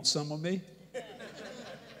 you want some of me?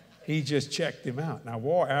 He just checked him out. Now,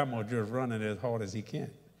 War Admiral just running as hard as he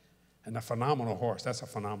can. And a phenomenal horse. That's a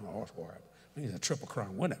phenomenal horse, War Admiral. He's a Triple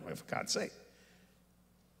Crown winner, for God's sake.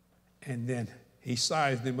 And then he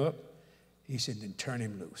sized him up. He said, then turn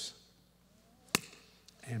him loose.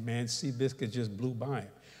 And man, Seabiscuit just blew by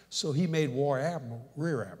him. So he made War Admiral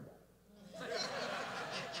Rear Admiral.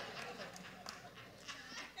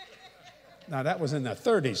 Now, that was in the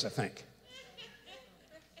 30s, I think.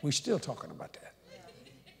 We're still talking about that.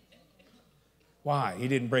 Why? He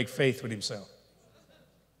didn't break faith with himself.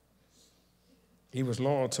 He was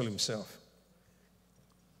loyal to himself.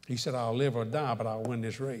 He said, I'll live or die, but I'll win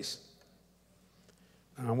this race.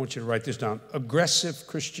 Now, I want you to write this down. Aggressive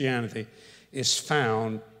Christianity is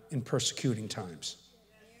found in persecuting times.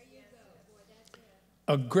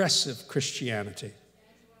 Aggressive Christianity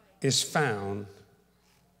is found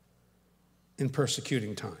in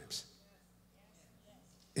persecuting times.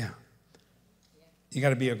 Yeah. You got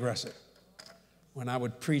to be aggressive. When I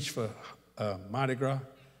would preach for Mardi Gras,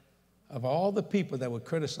 of all the people that would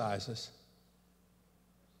criticize us,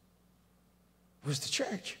 was the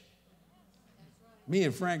church. Me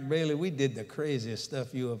and Frank Bailey, we did the craziest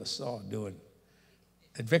stuff you ever saw doing.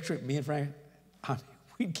 At Victory, me and Frank,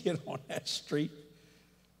 we'd get on that street.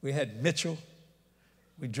 We had Mitchell.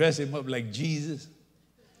 We dressed him up like Jesus.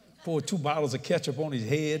 Poured 2 bottles of ketchup on his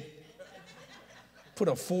head. Put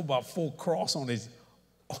a 4x4 cross on his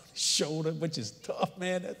shoulder, which is tough,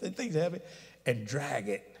 man. That thing's heavy. And drag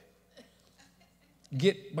it.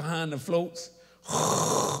 Get behind the floats.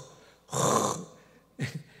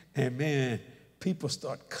 And man, people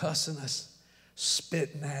start cussing us,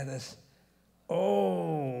 spitting at us.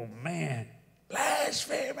 Oh man,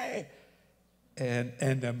 blasphemy!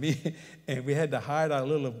 And we had to hide our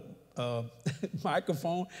little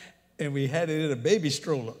microphone, and we had it in a baby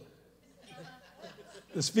stroller.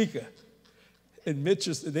 The speaker. And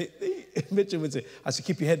Mitchell said, Mitchell would say, I said,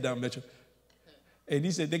 keep your head down, Mitchell. And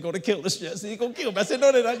he said, they're going to kill us. I said, they're going to kill me. I said,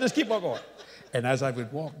 no, they're not. Just keep on going. And as I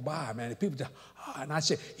would walk by, man, people just, and I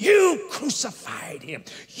said, you crucified him.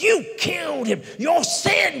 You killed him. Your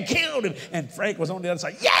sin killed him. And Frank was on the other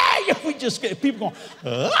side. Yeah, we just get people going,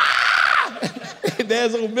 ah! And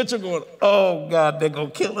there's old Mitchell going, oh, God, they're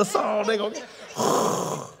going to kill us all. They're going to.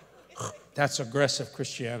 That's aggressive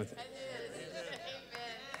Christianity.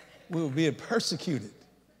 We were being persecuted.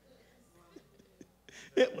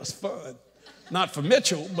 It was fun. Not for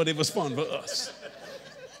Mitchell, but it was fun for us.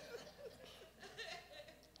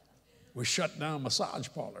 We shut down massage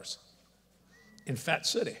parlors in Fat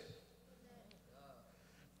City.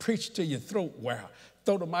 Preach till your throat wear.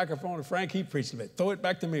 Throw the microphone to Frank, he preached it. Throw it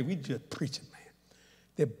back to me, we just preaching, man.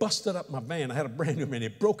 They busted up my van. I had a brand new van. They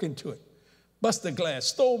broke into it, busted glass,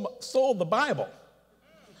 stole the Bible.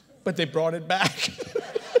 But they brought it back.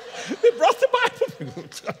 They brought the Bible.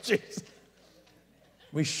 Oh, Jesus.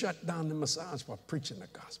 We shut down the massage while preaching the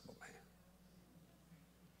gospel, man.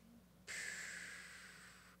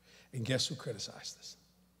 And guess who criticized us?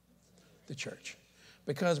 The church.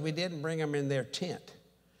 Because we didn't bring them in their tent.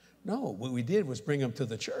 No, what we did was bring them to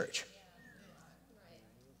the church.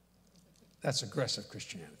 That's aggressive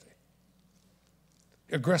Christianity.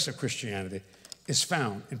 Aggressive Christianity is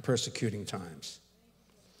found in persecuting times.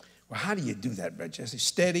 Well, how do you do that, Brother Jesse?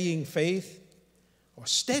 Steadying faith or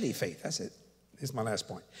steady faith. That's it. Here's my last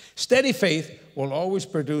point. Steady faith will always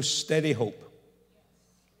produce steady hope,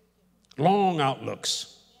 long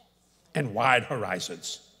outlooks, and wide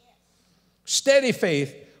horizons. Steady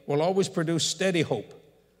faith will always produce steady hope,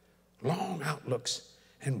 long outlooks,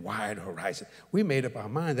 and wide horizons. We made up our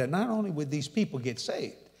mind that not only would these people get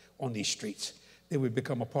saved on these streets, they would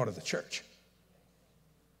become a part of the church.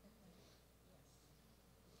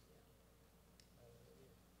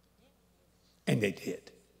 And they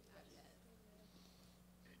did.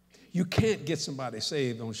 You can't get somebody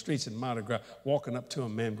saved on the streets in Mardi Gras, walking up to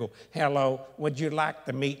them, man, go, hello, would you like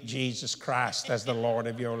to meet Jesus Christ as the Lord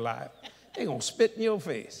of your life? They're going to spit in your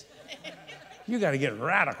face. You got to get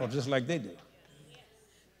radical just like they do.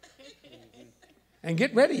 And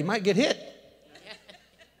get ready, you might get hit.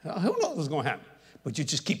 Who knows what's going to happen? But you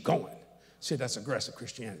just keep going. See, that's aggressive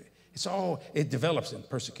Christianity. It develops in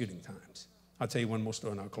persecuting times. I'll tell you one more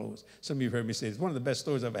story and I'll close. Some of you have heard me say it's one of the best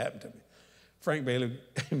stories ever happened to me. Frank Bailey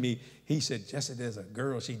and me, he said, Jesse, there's a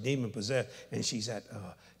girl, she's demon-possessed, and she's at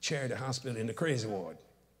Charity Hospital in the crazy ward.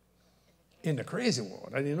 In the crazy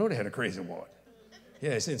ward. I didn't know they had a crazy ward.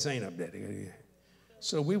 Yeah, it's insane up there.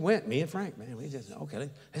 So we went, me and Frank, man. We just, okay,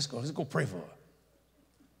 let's go pray for her.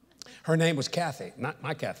 Her name was Kathy, not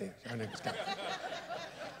my Kathy. Her name was Kathy.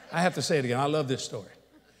 I have to say it again. I love this story.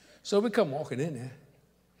 So we come walking in there,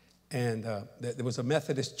 and there was a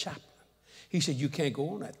Methodist chaplain. He said, you can't go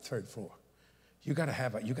on that third floor. You gotta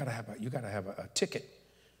have a ticket.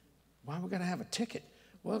 Why we gotta have a ticket?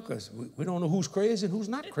 Well, because we don't know who's crazy and who's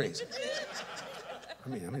not crazy.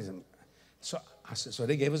 So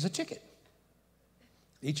they gave us a ticket.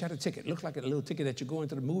 Each had a ticket. Looked like a little ticket that you go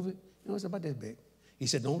into the movie. You know, it's about this big. He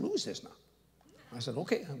said, don't lose this now. I said,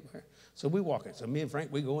 okay. So we walk in. So me and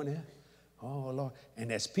Frank, we go in there. Oh, Lord. And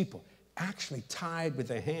there's people actually tied with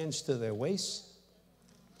their hands to their waists.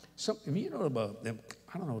 You know about them,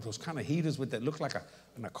 I don't know, those kind of heaters that look like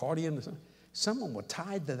an accordion or something. Someone were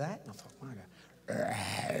tied to that. And I thought, my God.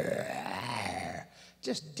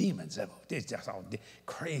 Just demons. They're just all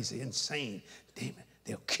crazy, insane demon.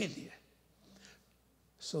 They'll kill you.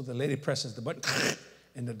 So the lady presses the button,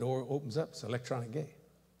 and the door opens up. It's an electronic gate.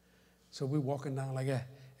 So we're walking down like that,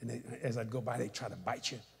 and as I'd go by, they try to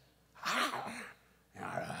bite you.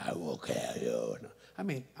 I will kill you. I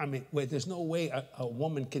mean, well, there's no way a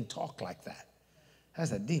woman can talk like that.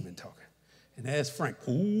 That's a demon talking. And there's Frank.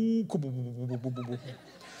 He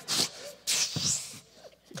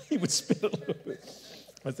would spit a little bit.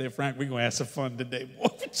 I said, Frank, we're going to have some fun today, boy.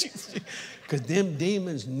 Because them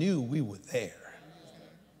demons knew we were there.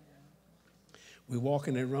 We walk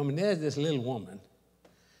in that room, and there's this little woman.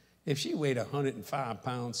 If she weighed 105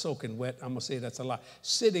 pounds, soaking wet, I'm going to say that's a lot,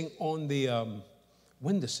 sitting on the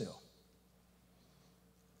windowsill.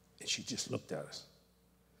 And she just looked at us.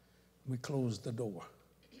 We closed the door.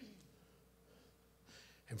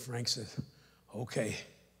 And Frank says, okay,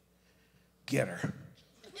 get her.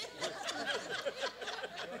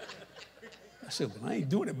 I said, well, I ain't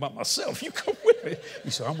doing it by myself. You come with me. He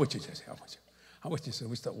said, I'm with you, Jesse. I'm with you. I'm with you. So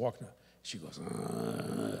we start walking up. She goes,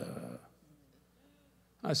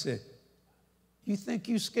 I said, you think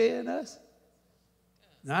you scared us?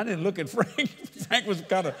 Now, I didn't look at Frank. Frank was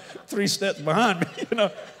kind of 3 steps behind me, you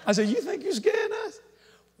know. I said, you think you scared us?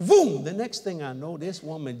 Boom. The next thing I know, this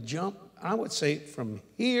woman jumped, I would say, from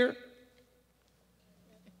here,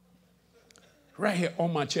 right here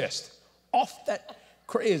on my chest, off that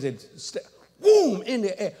crazy step. Boom, in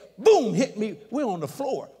the air. Boom, hit me. We're on the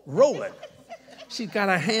floor, rolling. She got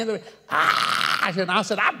her hand on it. And I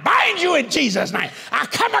said, I bind you in Jesus' name. I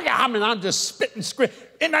come again. I mean, I'm just spitting, screaming.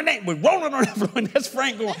 In the name, we're rolling on the floor, and that's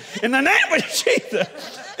Frank going, in the name of Jesus.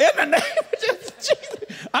 In the name of Jesus.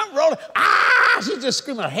 I'm rolling. She's just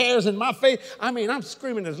screaming. Her hair's in my face. I mean, I'm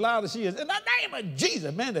screaming as loud as she is. In the name of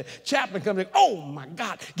Jesus, man, the chaplain comes in. Oh, my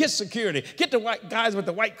God. Get security. Get the white guys with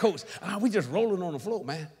the white coats. We just rolling on the floor,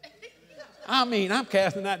 man. I mean, I'm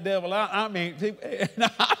casting that devil out. I mean,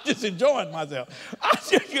 I'm just enjoying myself.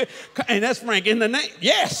 And that's Frank. In the name,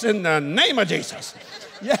 yes, in the name of Jesus.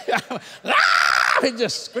 Yeah, he's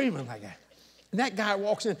just screaming like that. And that guy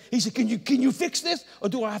walks in. He said, can you fix this, or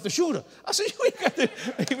do I have to shoot her? I said,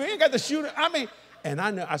 you ain't got to shoot her. I mean, and I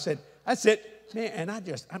know. I said, that's it, man.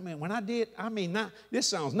 And when I did, now this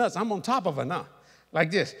sounds nuts. I'm on top of her now, like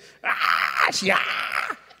this.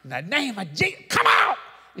 In the name of Jesus, come out.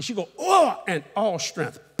 And she go, oh, and all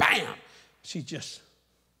strength, bam. She just,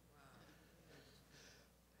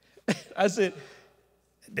 I said,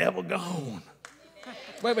 devil gone.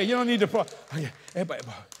 Wait, you don't need to pray. Oh, yeah, everybody.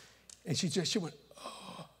 And she went,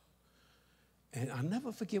 oh. And I'll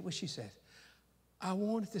never forget what she said. I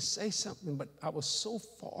wanted to say something, but I was so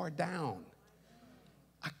far down.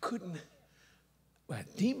 I couldn't, well,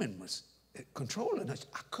 a demon was controlling us.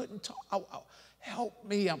 I couldn't talk. Help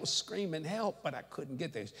me. I was screaming, help, but I couldn't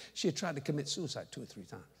get there. She had tried to commit suicide 2 or 3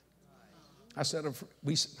 times. I set her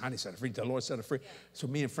free. I didn't set her free. The Lord set her free. So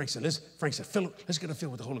me and Frank said, Philip, let's get her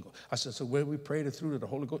filled with the Holy Ghost. I said, so when we prayed her through to the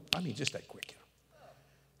Holy Ghost, I mean, just that quick. You know.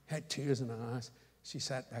 Had tears in her eyes. She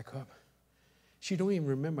sat back up. She don't even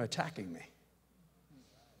remember attacking me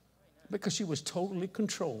because she was totally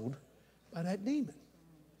controlled by that demon.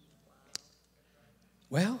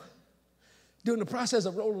 Well, during the process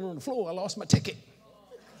of rolling on the floor, I lost my ticket.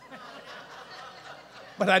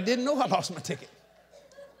 But I didn't know I lost my ticket.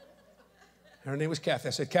 Her name was Kathy.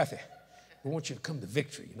 I said, Kathy, we want you to come to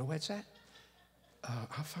Victory. You know where it's at?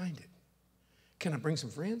 I'll find it. Can I bring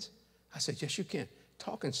some friends? I said, yes, you can.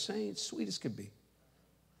 Talking, saying, sweet as could be.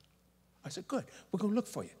 I said, good. We're going to look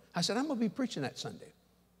for you. I said, I'm going to be preaching that Sunday.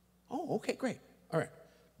 Oh, okay, great. All right.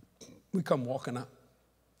 We come walking up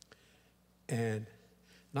and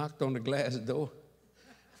knocked on the glass door.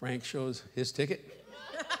 Frank shows his ticket.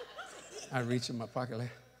 I reach in my pocket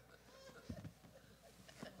like,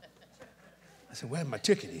 I said, where's my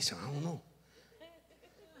ticket? He said, I don't know.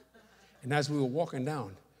 And as we were walking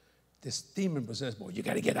down, this demon-possessed boy, you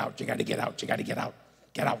got to get out, you got to get out, you got to get out.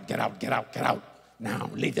 Get out, get out, get out, get out. Now,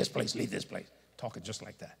 leave this place, leave this place. Talking just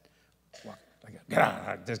like that. Walk like that. Get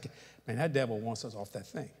out. Man, that devil wants us off that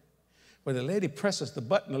thing. When the lady presses the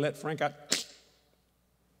button to let Frank out,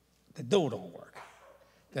 the door don't work.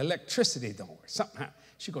 The electricity don't work. Something happened.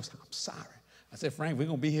 She goes, I'm sorry. I said, Frank, we're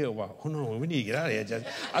going to be here a while. Oh, no, we need to get out of here. Jesse.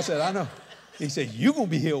 I said, I know. He said, you're going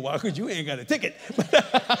to be here a while because you ain't got a ticket.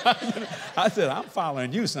 I said, I'm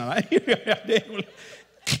following you, son.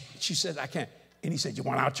 She said, I can't. And he said, you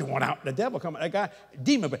want out, you want out. The devil coming, that guy,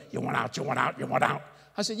 demon, but you want out, you want out, you want out.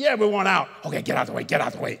 I said, yeah, we want out. Okay, get out the way, get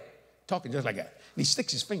out the way. Talking just like that. And he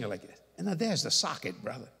sticks his finger like this. And now there's the socket,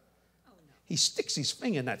 brother. Oh, no. He sticks his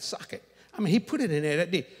finger in that socket. I mean, he put it in there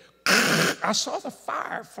that day. I saw the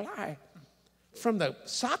fire fly from the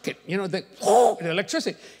socket, you know, the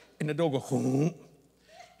electricity. And the door go, and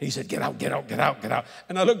he said, get out, get out, get out, get out.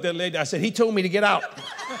 And I looked at the lady, I said, he told me to get out.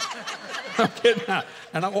 I'm getting out.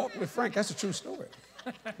 And I walked with Frank. That's a true story.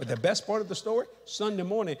 But the best part of the story, Sunday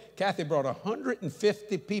morning, Kathy brought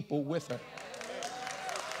 150 people with her.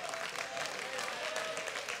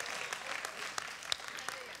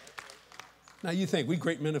 Now you think we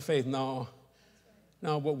great men of faith? No,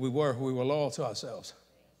 what we were loyal to ourselves.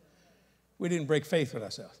 We didn't break faith with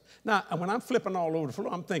ourselves. Now, when I'm flipping all over the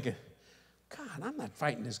floor, I'm thinking, God, I'm not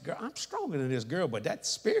fighting this girl. I'm stronger than this girl, but that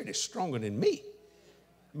spirit is stronger than me.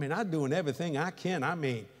 I mean, I'm doing everything I can. I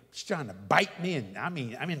mean, she's trying to bite me, and I'm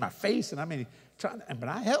in my face, and but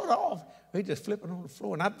I held off. They just flipping on the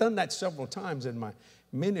floor, and I've done that several times in my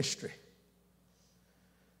ministry.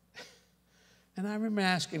 And I remember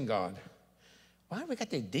asking God, why have we got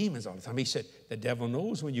these demons all the time? He said, the devil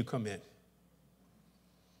knows when you come in.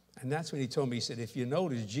 And that's when he told me, he said, if you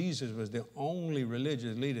notice, Jesus was the only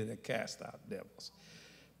religious leader that cast out devils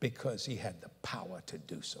because he had the power to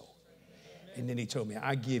do so. And then he told me,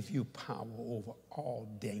 I give you power over all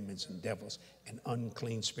demons and devils and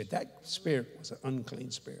unclean spirit. That spirit was an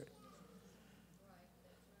unclean spirit.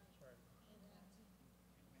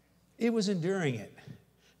 It was enduring it.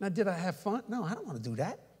 Now, did I have fun? No, I don't want to do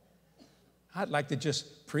that. I'd like to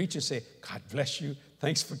just preach and say, God bless you.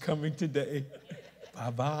 Thanks for coming today.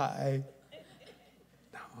 Bye-bye.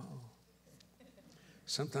 No.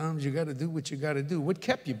 Sometimes you got to do what you got to do. What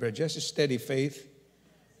kept you, brother? Just a steady faith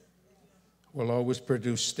will always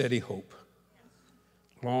produce steady hope,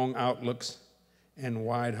 long outlooks, and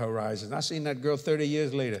wide horizons. I seen that girl 30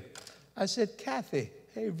 years later. I said, Kathy,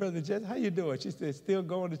 hey, Brother Jess, how you doing? She said, still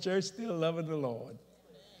going to church, still loving the Lord.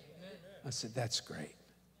 I said, that's great.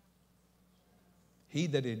 He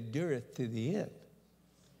that endureth to the end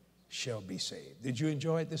shall be saved. Did you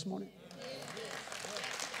enjoy it this morning?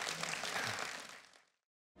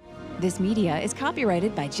 This media is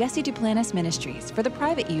copyrighted by Jesse Duplantis Ministries for the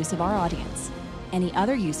private use of our audience. Any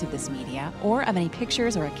other use of this media or of any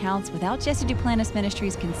pictures or accounts without Jesse Duplantis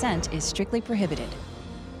Ministries' consent is strictly prohibited.